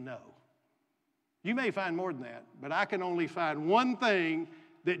didn't know. You may find more than that, but I can only find one thing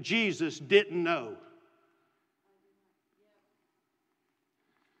that Jesus didn't know.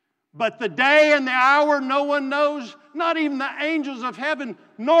 But the day and the hour no one knows, not even the angels of heaven,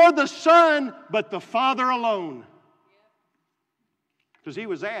 nor the Son, but the Father alone. Because he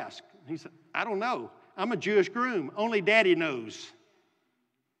was asked. He said, I don't know. I'm a Jewish groom. Only Daddy knows.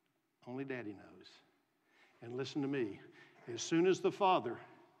 Only Daddy knows. And listen to me. As soon as the Father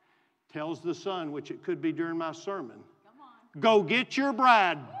tells the Son, which it could be during my sermon, go get your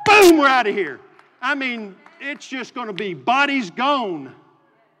bride. Boom, we're out of here. I mean, it's just going to be bodies gone.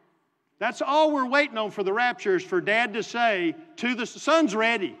 That's all we're waiting on for the rapture is for Dad to say to the Son's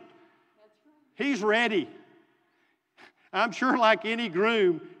ready. He's ready. I'm sure like any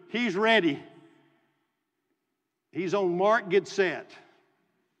groom, he's ready. He's on mark, get set.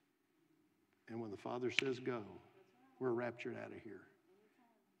 And when the Father says go, we're raptured out of here.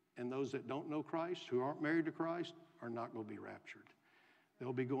 And those that don't know Christ, who aren't married to Christ, are not going to be raptured.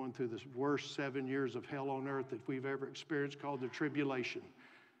 They'll be going through this worst 7 years of hell on earth that we've ever experienced, called the tribulation.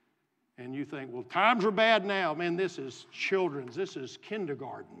 And you think, well, times are bad now. Man, this is children's. This is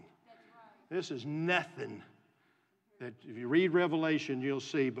kindergarten. This is nothing. That if you read Revelation, you'll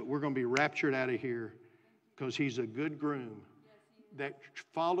see. But we're going to be raptured out of here because he's a good groom that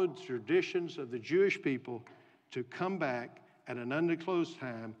followed traditions of the Jewish people to come back at an undisclosed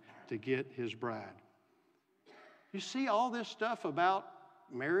time to get his bride. You see all this stuff about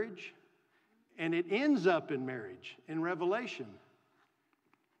marriage, and it ends up in marriage in Revelation.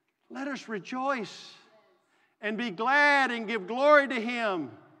 Let us rejoice and be glad and give glory to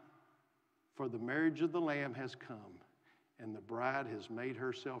him, for the marriage of the Lamb has come, and the bride has made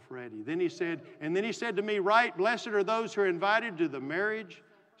herself ready. Then he said to me, right, blessed are those who are invited to the marriage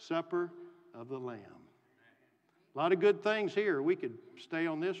supper of the Lamb. A lot of good things here. We could stay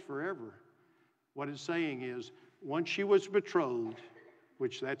on this forever. What it's saying is, once she was betrothed,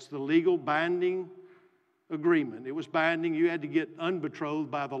 which that's the legal binding agreement. It was binding. You had to get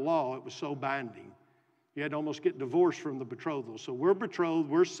unbetrothed by the law. It was so binding. You had to almost get divorced from the betrothal. So we're betrothed.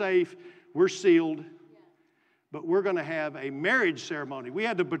 We're safe. We're sealed. But we're going to have a marriage ceremony. We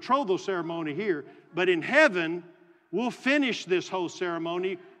had the betrothal ceremony here. But in heaven, we'll finish this whole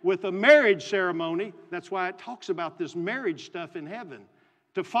ceremony with a marriage ceremony. That's why it talks about this marriage stuff in heaven.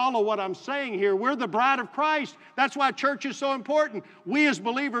 To follow what I'm saying here, we're the bride of Christ. That's why church is so important. We as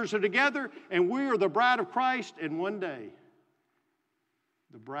believers are together, and we are the bride of Christ. And one day,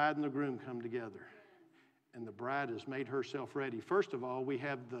 the bride and the groom come together. And the bride has made herself ready. First of all, we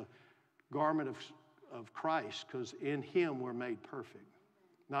have the garment of Christ, because in him we're made perfect.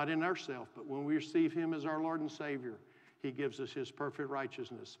 Not in ourselves, but when we receive him as our Lord and Savior, he gives us his perfect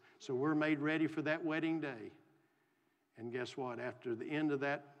righteousness. So we're made ready for that wedding day. And guess what? After the end of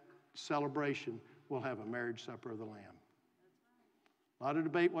that celebration, we'll have a marriage supper of the Lamb. A lot of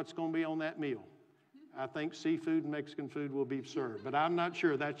debate what's going to be on that meal. I think seafood and Mexican food will be served, but I'm not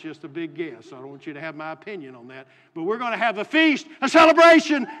sure. That's just a big guess. I don't want you to have my opinion on that. But we're going to have a feast, a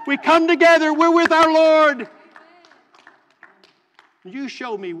celebration. We come together. We're with our Lord. You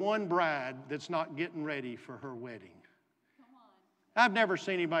show me one bride that's not getting ready for her wedding. I've never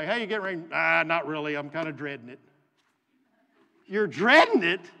seen anybody, hey, you getting ready? Not really. I'm kind of dreading it. You're dreading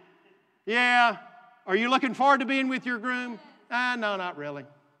it? Yeah. Are you looking forward to being with your groom? No, not really.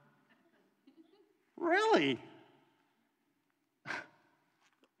 Really?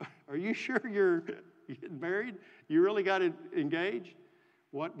 Are you sure you're getting married? You really got engaged?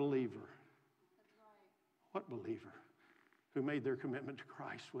 What believer? What believer who made their commitment to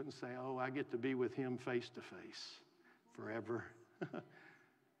Christ wouldn't say, oh, I get to be with him face to face forever?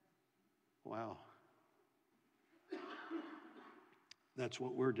 Wow. That's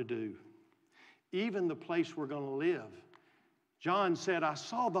what we're to do. Even the place we're going to live. John said, I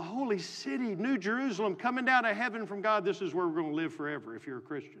saw the holy city, New Jerusalem, coming down to heaven from God. This is where we're going to live forever if you're a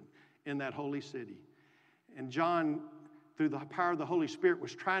Christian, in that holy city. And John, through the power of the Holy Spirit,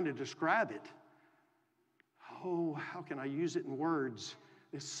 was trying to describe it. Oh, how can I use it in words?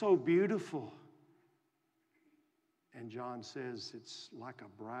 It's so beautiful. And John says it's like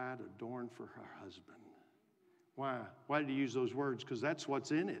a bride adorned for her husband. Why? Why did he use those words? Because that's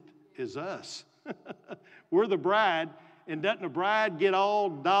what's in it, is us. We're the bride, and doesn't a bride get all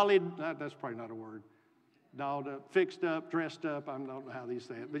dollied? That's probably not a word. Dolled up, fixed up, dressed up. I don't know how these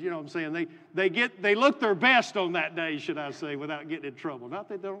say it, but you know what I'm saying. They look their best on that day, should I say, without getting in trouble. Not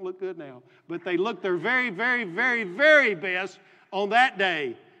that they don't look good now, but they look their very, very, very, very best on that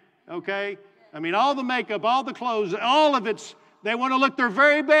day. Okay? I mean, all the makeup, all the clothes, all of it's, they want to look their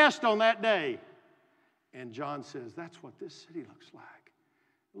very best on that day. And John says, that's what this city looks like.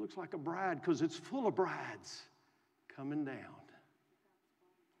 It looks like a bride because it's full of brides coming down.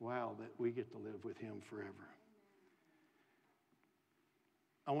 Wow, that we get to live with him forever.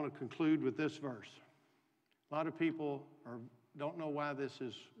 I want to conclude with this verse. A lot of people don't know why this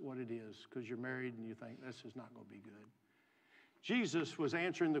is what it is, because you're married and you think this is not going to be good. Jesus was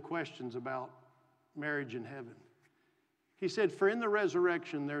answering the questions about marriage in heaven. He said, for in the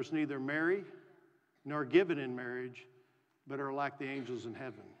resurrection there's neither marry nor given in marriage, but are like the angels in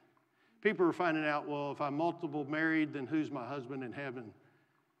heaven. People are finding out, well, if I'm multiple married, then who's my husband in heaven?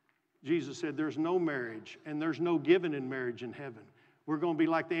 Jesus said there's no marriage and there's no given in marriage in heaven. We're going to be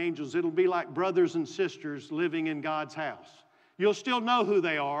like the angels. It'll be like brothers and sisters living in God's house. You'll still know who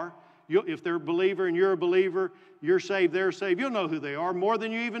they are. If they're a believer and you're a believer, you're saved, they're saved, you'll know who they are more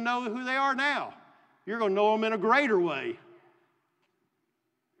than you even know who they are now. You're going to know them in a greater way.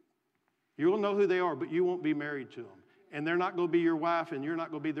 You'll know who they are, but you won't be married to them. And they're not going to be your wife, and you're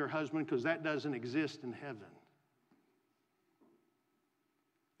not going to be their husband, because that doesn't exist in heaven.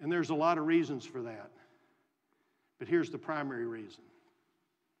 And there's a lot of reasons for that. But here's the primary reason.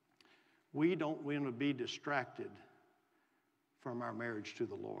 We don't want to be distracted from our marriage to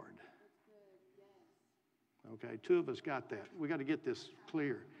the Lord. Okay, two of us got that. We got to get this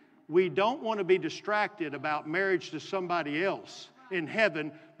clear. We don't want to be distracted about marriage to somebody else in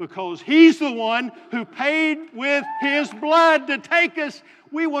heaven, because He's the one who paid with His blood to take us.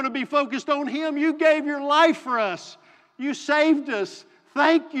 We want to be focused on Him. You gave your life for us. You saved us.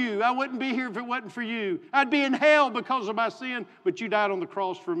 Thank you. I wouldn't be here if it wasn't for you. I'd be in hell because of my sin, but you died on the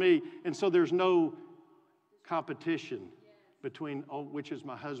cross for me. And so there's no competition between, oh, which is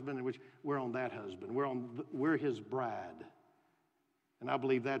my husband and which we're on that husband. We're His bride. And I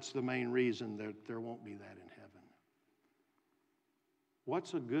believe that's the main reason that there won't be that in heaven.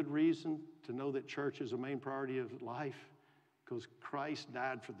 What's a good reason to know that church is a main priority of life? Because Christ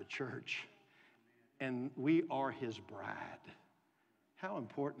died for the church, and we are His bride. How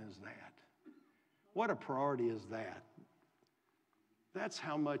important is that? What a priority is that? That's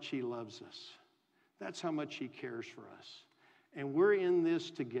how much He loves us. That's how much He cares for us. And we're in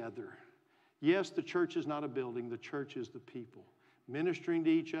this together. Yes, the church is not a building. The church is the people. Ministering to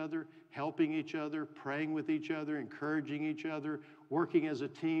each other, helping each other, praying with each other, encouraging each other, working as a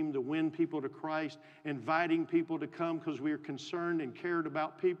team to win people to Christ, inviting people to come because we are concerned and cared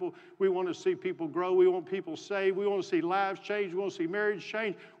about people. We want to see people grow. We want people saved. We want to see lives change. We want to see marriage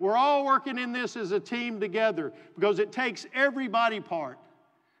change. We're all working in this as a team together, because it takes everybody part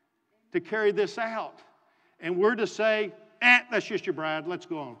to carry this out. And we're to say, that's just your bride. Let's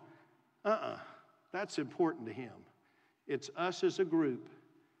go on. That's important to Him. It's us as a group.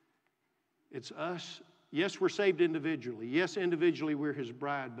 It's us. Yes, we're saved individually. Yes, individually we're His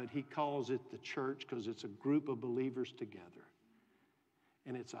bride, but He calls it the church because it's a group of believers together.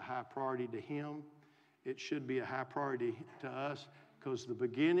 And it's a high priority to Him. It should be a high priority to us, because the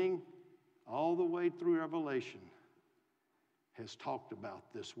beginning, all the way through Revelation, has talked about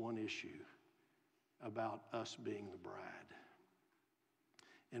this one issue, about us being the bride.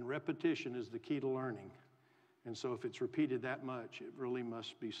 And repetition is the key to learning. And so if it's repeated that much, it really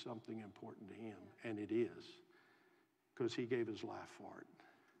must be something important to Him. And it is, because He gave His life for it.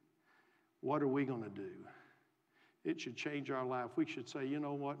 What are we going to do? It should change our life. We should say, you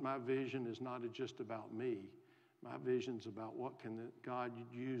know what, my vision is not just about me. My vision's about what can God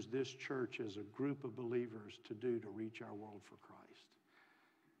use this church as a group of believers to do to reach our world for Christ.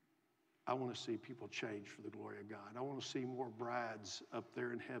 I want to see people change for the glory of God. I want to see more brides up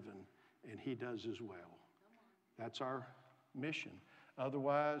there in heaven, and He does as well. That's our mission.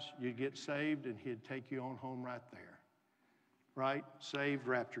 Otherwise, you'd get saved, and He'd take you on home right there. Right? Saved,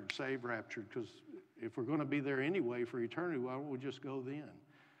 raptured, because if we're going to be there anyway for eternity, why don't we just go then?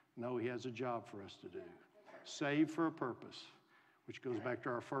 No, He has a job for us to do. Saved for a purpose, which goes back to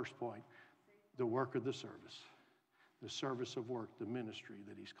our first point, the work of the service of work, the ministry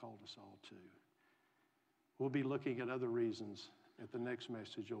that He's called us all to. We'll be looking at other reasons at the next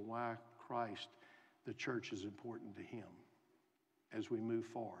message on why Christ, the church, is important to Him as we move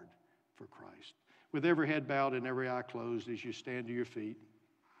forward for Christ. With every head bowed and every eye closed as you stand to your feet,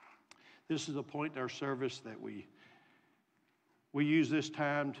 this is the point in our service that we use this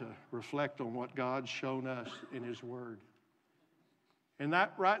time to reflect on what God's shown us in His Word. And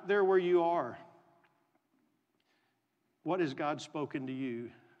that right there where you are, what has God spoken to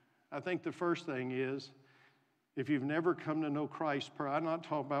you? I think the first thing is, if you've never come to know Christ, I'm not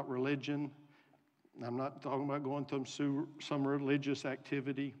talking about religion. I'm not talking about going through some religious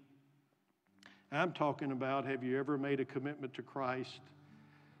activity. I'm talking about, have you ever made a commitment to Christ,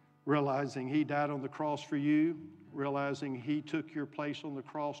 realizing He died on the cross for you, realizing He took your place on the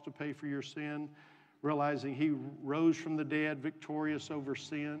cross to pay for your sin, realizing He rose from the dead victorious over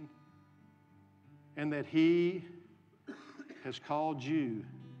sin, and that He has called you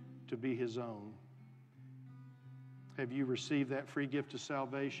to be His own. Have you received that free gift of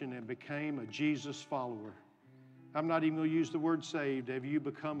salvation and became a Jesus follower? I'm not even going to use the word saved. Have you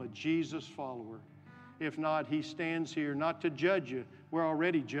become a Jesus follower? If not, He stands here not to judge you. We're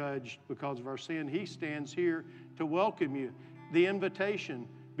already judged because of our sin. He stands here to welcome you. The invitation,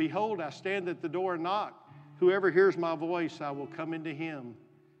 behold, I stand at the door and knock. Whoever hears my voice, I will come into him.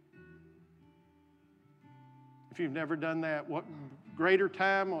 If you've never done that, what greater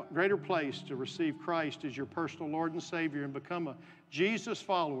time, greater place to receive Christ as your personal Lord and Savior and become a Jesus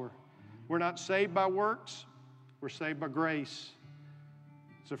follower We're not saved by works. We're saved by grace.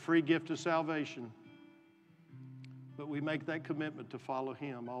 It's a free gift of salvation. But we make that commitment to follow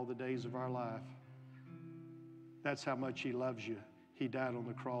Him all the days of our life. That's how much He loves you. He died on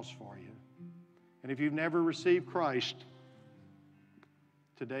the cross for you. And if you've never received Christ,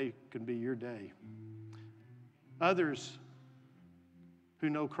 today can be your day. Others who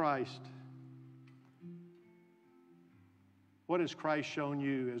know Christ, what has Christ shown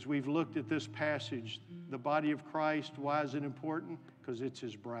you? As we've looked at this passage, the body of Christ, why is it important? Because it's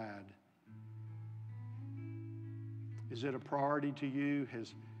His bride. Is it a priority to you?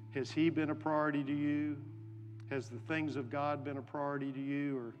 Has He been a priority to you? Has the things of God been a priority to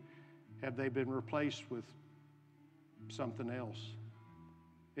you? Or have they been replaced with something else?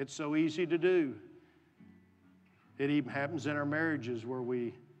 It's so easy to do. It even happens in our marriages where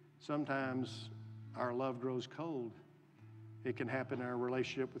sometimes our love grows cold. It can happen in our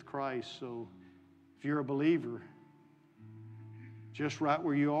relationship with Christ. So if you're a believer, just right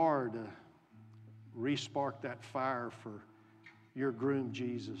where you are to re-spark that fire for your groom,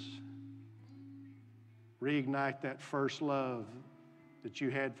 Jesus. Reignite that first love that you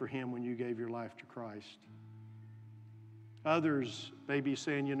had for Him when you gave your life to Christ. Others may be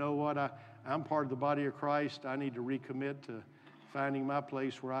saying, you know what, I'm part of the body of Christ. I need to recommit to finding my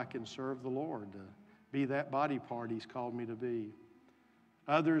place where I can serve the Lord, to be that body part He's called me to be.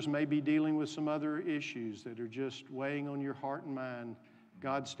 Others may be dealing with some other issues that are just weighing on your heart and mind.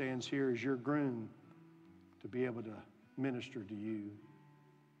 God stands here as your groom to be able to minister to you.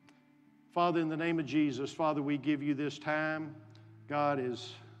 Father, in the name of Jesus, Father, we give you this time. God, as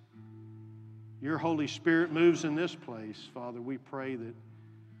your Holy Spirit moves in this place, Father, we pray that,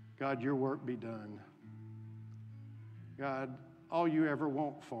 God, your work be done. God, all you ever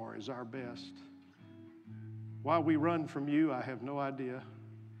want for is our best. Why we run from you, I have no idea,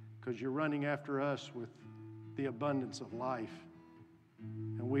 because you're running after us with the abundance of life.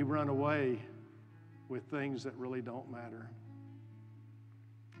 And we run away with things that really don't matter.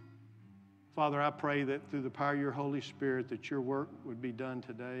 Father, I pray that through the power of your Holy Spirit that your work would be done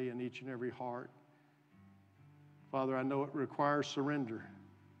today in each and every heart. Father, I know it requires surrender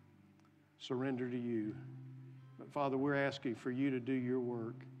to you. But Father, we're asking for you to do your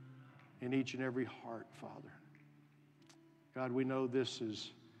work in each and every heart, Father. God, we know this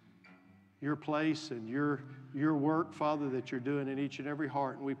is your place and your work, Father, that you're doing in each and every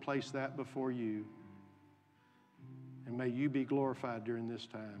heart, and we place that before you. And may you be glorified during this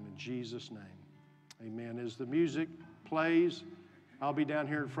time. In Jesus' name, amen. As the music plays, I'll be down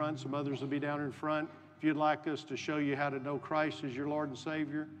here in front. Some others will be down in front. If you'd like us to show you how to know Christ as your Lord and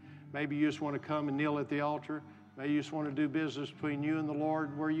Savior, maybe you just want to come and kneel at the altar. Maybe you just want to do business between you and the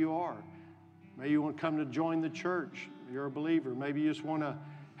Lord where you are. Maybe you want to come to join the church. You're a believer. Maybe you just want to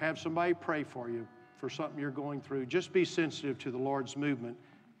have somebody pray for you for something you're going through. Just be sensitive to the Lord's movement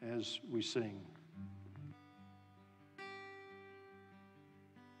as we sing.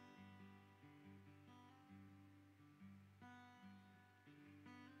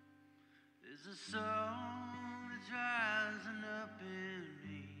 There's a song that's rising up in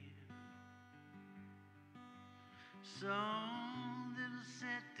me, song that'll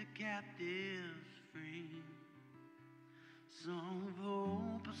set the captives free, song of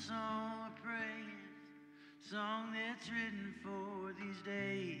hope, a song of praise, song that's written for these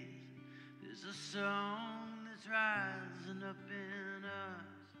days. There's a song that's rising up in us.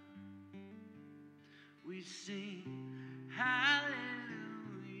 We sing hallelujah,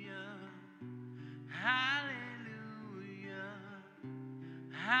 hallelujah,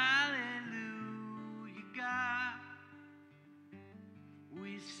 hallelujah, God.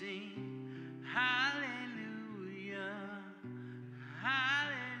 We sing hallelujah,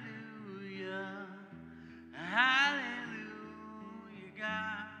 hallelujah, hallelujah,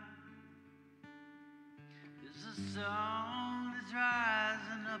 God. There's a song that's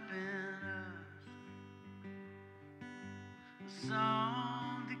rising up in us, a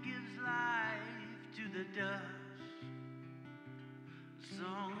song that gives life to the dust, a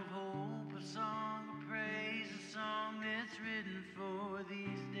song of hope, a song of praise, a song that's written for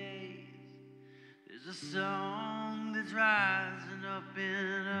these days. There's a song that's rising up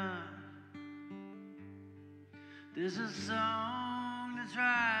in us. There's a song that's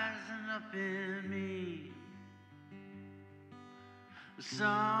rising up in me, a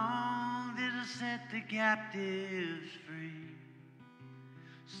song that'll set the captives free,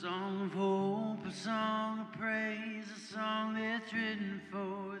 a song of hope, a song of praise, a song that's written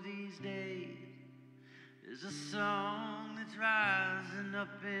for these days. There's a song that's rising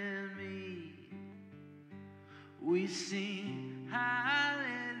up in me. We sing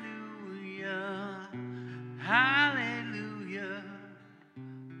hallelujah, hallelujah,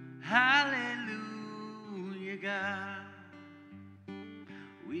 hallelujah, hallelujah, God.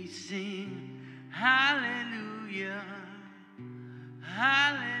 We sing hallelujah,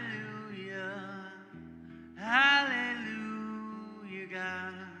 hallelujah, hallelujah,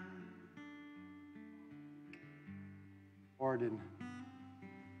 God. Lord, and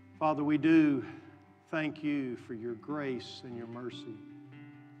Father, we do thank you for your grace and your mercy.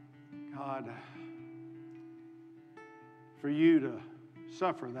 God, for you to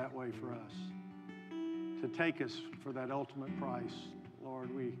suffer that way for us, to take us for that ultimate price. Lord,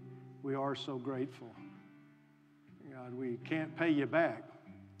 we are so grateful. God, we can't pay you back,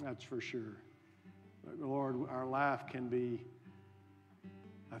 that's for sure. But Lord, our life can be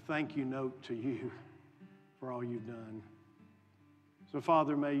a thank you note to you for all you've done. So,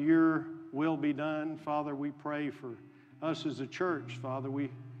 Father, may your will be done. Father, we pray for us as a church. Father, we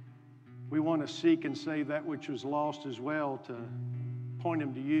want to seek and save that which was lost as well, to point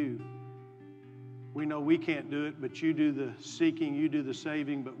them to you. We know we can't do it, but you do the seeking, you do the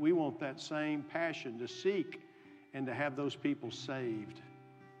saving, but we want that same passion to seek and to have those people saved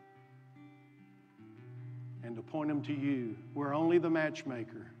and to point them to you. We're only the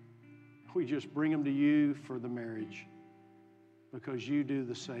matchmaker. We just bring them to you for the marriage because you do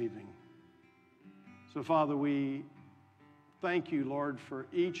the saving. So, Father, we thank you, Lord, for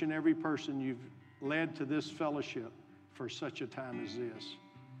each and every person you've led to this fellowship for such a time as this.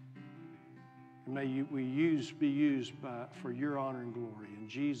 And may we be used for your honor and glory. In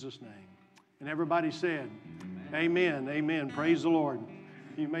Jesus' name. And everybody said, amen, amen. Praise the Lord.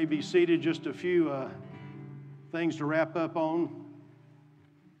 You may be seated. Just a few things to wrap up on.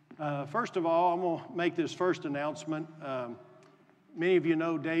 First of all, I'm going to make this first announcement. Many of you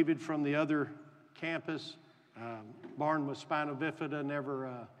know David from the other campus. Born with spina bifida,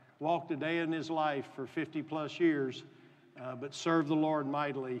 never walked a day in his life for 50 plus years, but served the Lord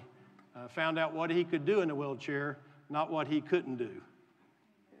mightily. Found out what he could do in a wheelchair, not what he couldn't do.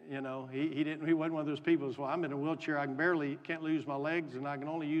 You know, he wasn't one of those people who's, well, I'm in a wheelchair, can't lose my legs, and I can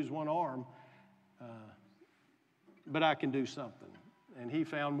only use one arm, but I can do something. And he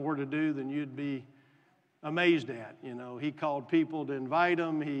found more to do than you'd be amazed at. You know, he called people to invite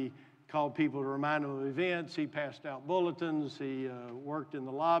him. He called people to remind them of events. He passed out bulletins. He worked in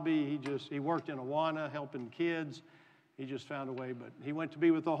the lobby. He worked in Awana helping kids. He just found a way, but he went to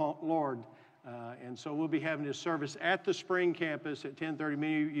be with the Lord. And so we'll be having his service at the spring campus at 10:30.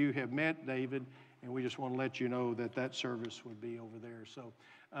 Many of you have met David, and we just want to let you know that service would be over there. So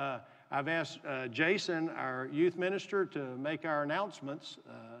I've asked Jason, our youth minister, to make our announcements.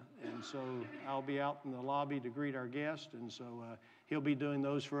 And so I'll be out in the lobby to greet our guests. And so he'll be doing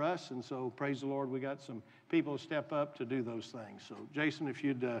those for us. And so praise the Lord, we got some people to step up to do those things. So Jason, if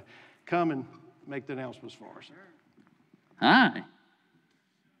you'd come and make the announcements for us. Hi.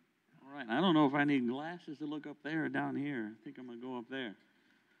 All right. I don't know if I need glasses to look up there or down here. I think I'm going to go up there.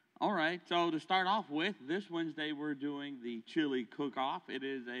 All right. So to start off with, this Wednesday we're doing the chili cook-off. It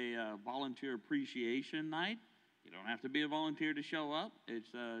is a volunteer appreciation night. You don't have to be a volunteer to show up.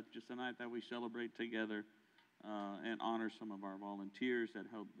 It's just a night that we celebrate together and honor some of our volunteers that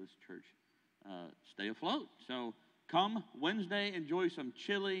help this church stay afloat. So come Wednesday, enjoy some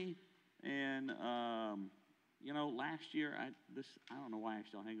chili. And, you know, last year, I don't know why I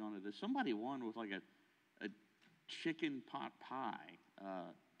still hang on to this. Somebody won with like a chicken pot pie.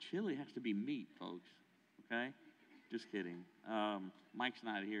 Chili has to be meat, folks, okay? Just kidding. Mike's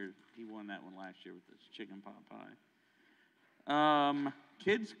not here. He won that one last year with this chicken pot pie.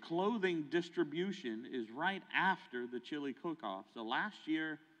 Kids' clothing distribution is right after the chili cook-off. So last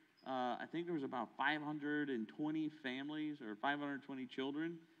year, I think there was about 520 families or 520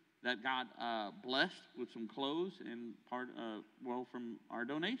 children that got blessed with some clothes and from our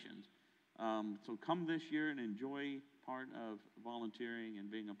donations. So come this year and enjoy part of volunteering and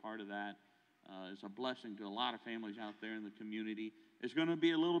being a part of that. It's a blessing to a lot of families out there in the community. It's going to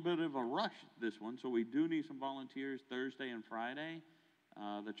be a little bit of a rush, this one, so we do need some volunteers Thursday and Friday.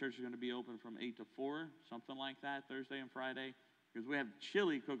 The church is going to be open from 8 to 4, something like that, Thursday and Friday, because we have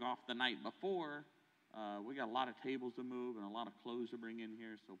chili cook-off the night before. We got a lot of tables to move and a lot of clothes to bring in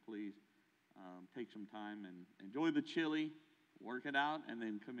here, so please take some time and enjoy the chili, work it out, and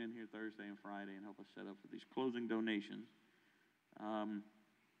then come in here Thursday and Friday and help us set up with these clothing donations.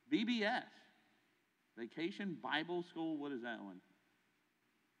 VBS, Vacation Bible School, what is that one?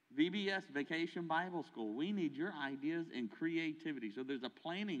 VBS, Vacation Bible School. We need your ideas and creativity. So there's a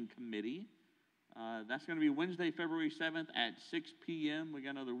planning committee. That's going to be Wednesday, February 7th at 6 p.m. We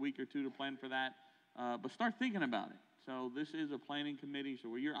got another week or two to plan for that. But start thinking about it. So this is a planning committee. So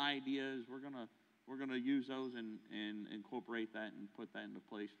where your ideas, we're gonna use those and incorporate that and put that into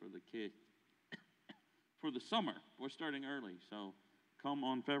place for the kids. For the summer, we're starting early. So come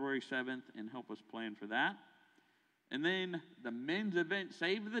on February 7th and help us plan for that. And then the men's event,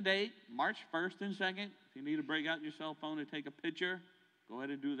 save the date, March 1st and 2nd. If you need to break out your cell phone and take a picture, go ahead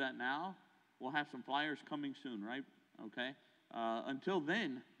and do that now. We'll have some flyers coming soon, right? Okay. Until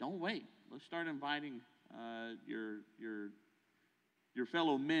then, don't wait. Let's start inviting your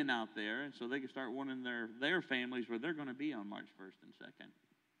fellow men out there, and so they can start warning their families where they're going to be on March 1st and 2nd.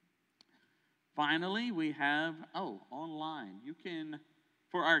 Finally, we have, online. You can,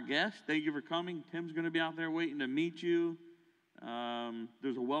 for our guests, thank you for coming. Tim's going to be out there waiting to meet you.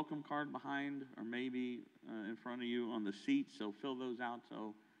 There's a welcome card behind or maybe in front of you on the seat, so fill those out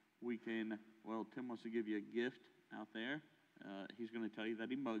so we can, Tim wants to give you a gift out there. He's going to tell you that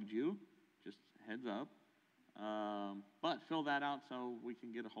he mugged you, just heads up. But fill that out so we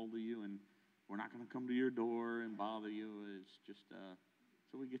can get a hold of you, and we're not going to come to your door and bother you. It's just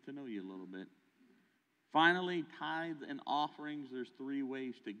so we get to know you a little bit. Finally, tithes and offerings. There's 3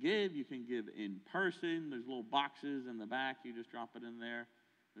 ways to give. You can give in person. There's little boxes in the back. You just drop it in there.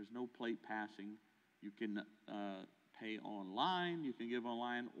 There's no plate passing. You can pay online. You can give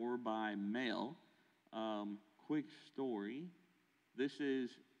online or by mail. Quick story. This is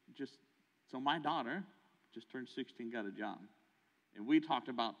just, so my daughter just turned 16, got a job. And we talked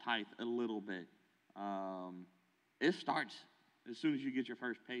about tithe a little bit. It starts as soon as you get your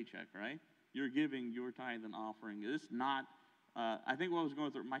first paycheck, right? You're giving your tithe and offering. It's not, I think what I was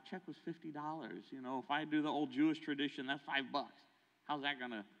going through, my check was $50. You know, if I do the old Jewish tradition, that's $5. How's that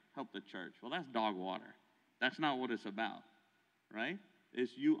going to help the church? Well, that's dog water. That's not what it's about, right?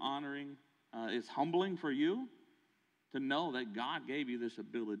 It's you honoring, it's humbling for you to know that God gave you this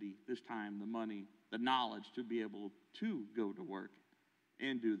ability, this time, the money, the knowledge to be able to go to work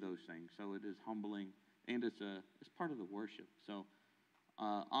and do those things. So it is humbling, and it's part of the worship. So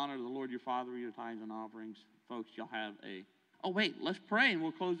honor the Lord your Father with your tithes and offerings. Folks, you'll have let's pray and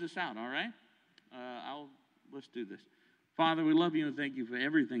we'll close this out, all right? Let's do this. Father, we love you and thank you for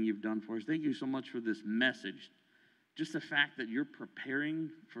everything you've done for us. Thank you so much for this message. Just the fact that you're preparing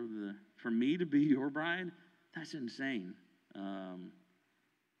for me to be your bride, that's insane.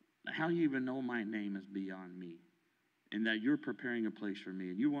 How you even know my name is beyond me, and that you're preparing a place for me,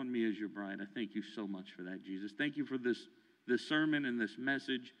 and you want me as your bride. I thank you so much for that, Jesus. Thank you for this sermon and this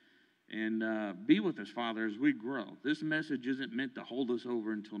message, and be with us, Father, as we grow. This message isn't meant to hold us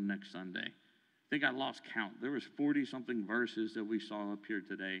over until next Sunday. I think I lost count. There was 40-something verses that we saw up here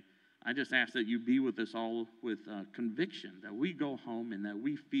today. I just ask that you be with us all with conviction, that we go home and that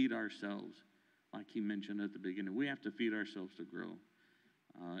we feed ourselves, like he mentioned at the beginning. We have to feed ourselves to grow.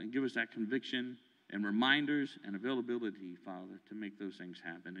 And give us that conviction and reminders and availability, Father, to make those things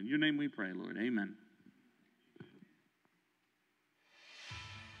happen. In your name we pray, Lord. Amen.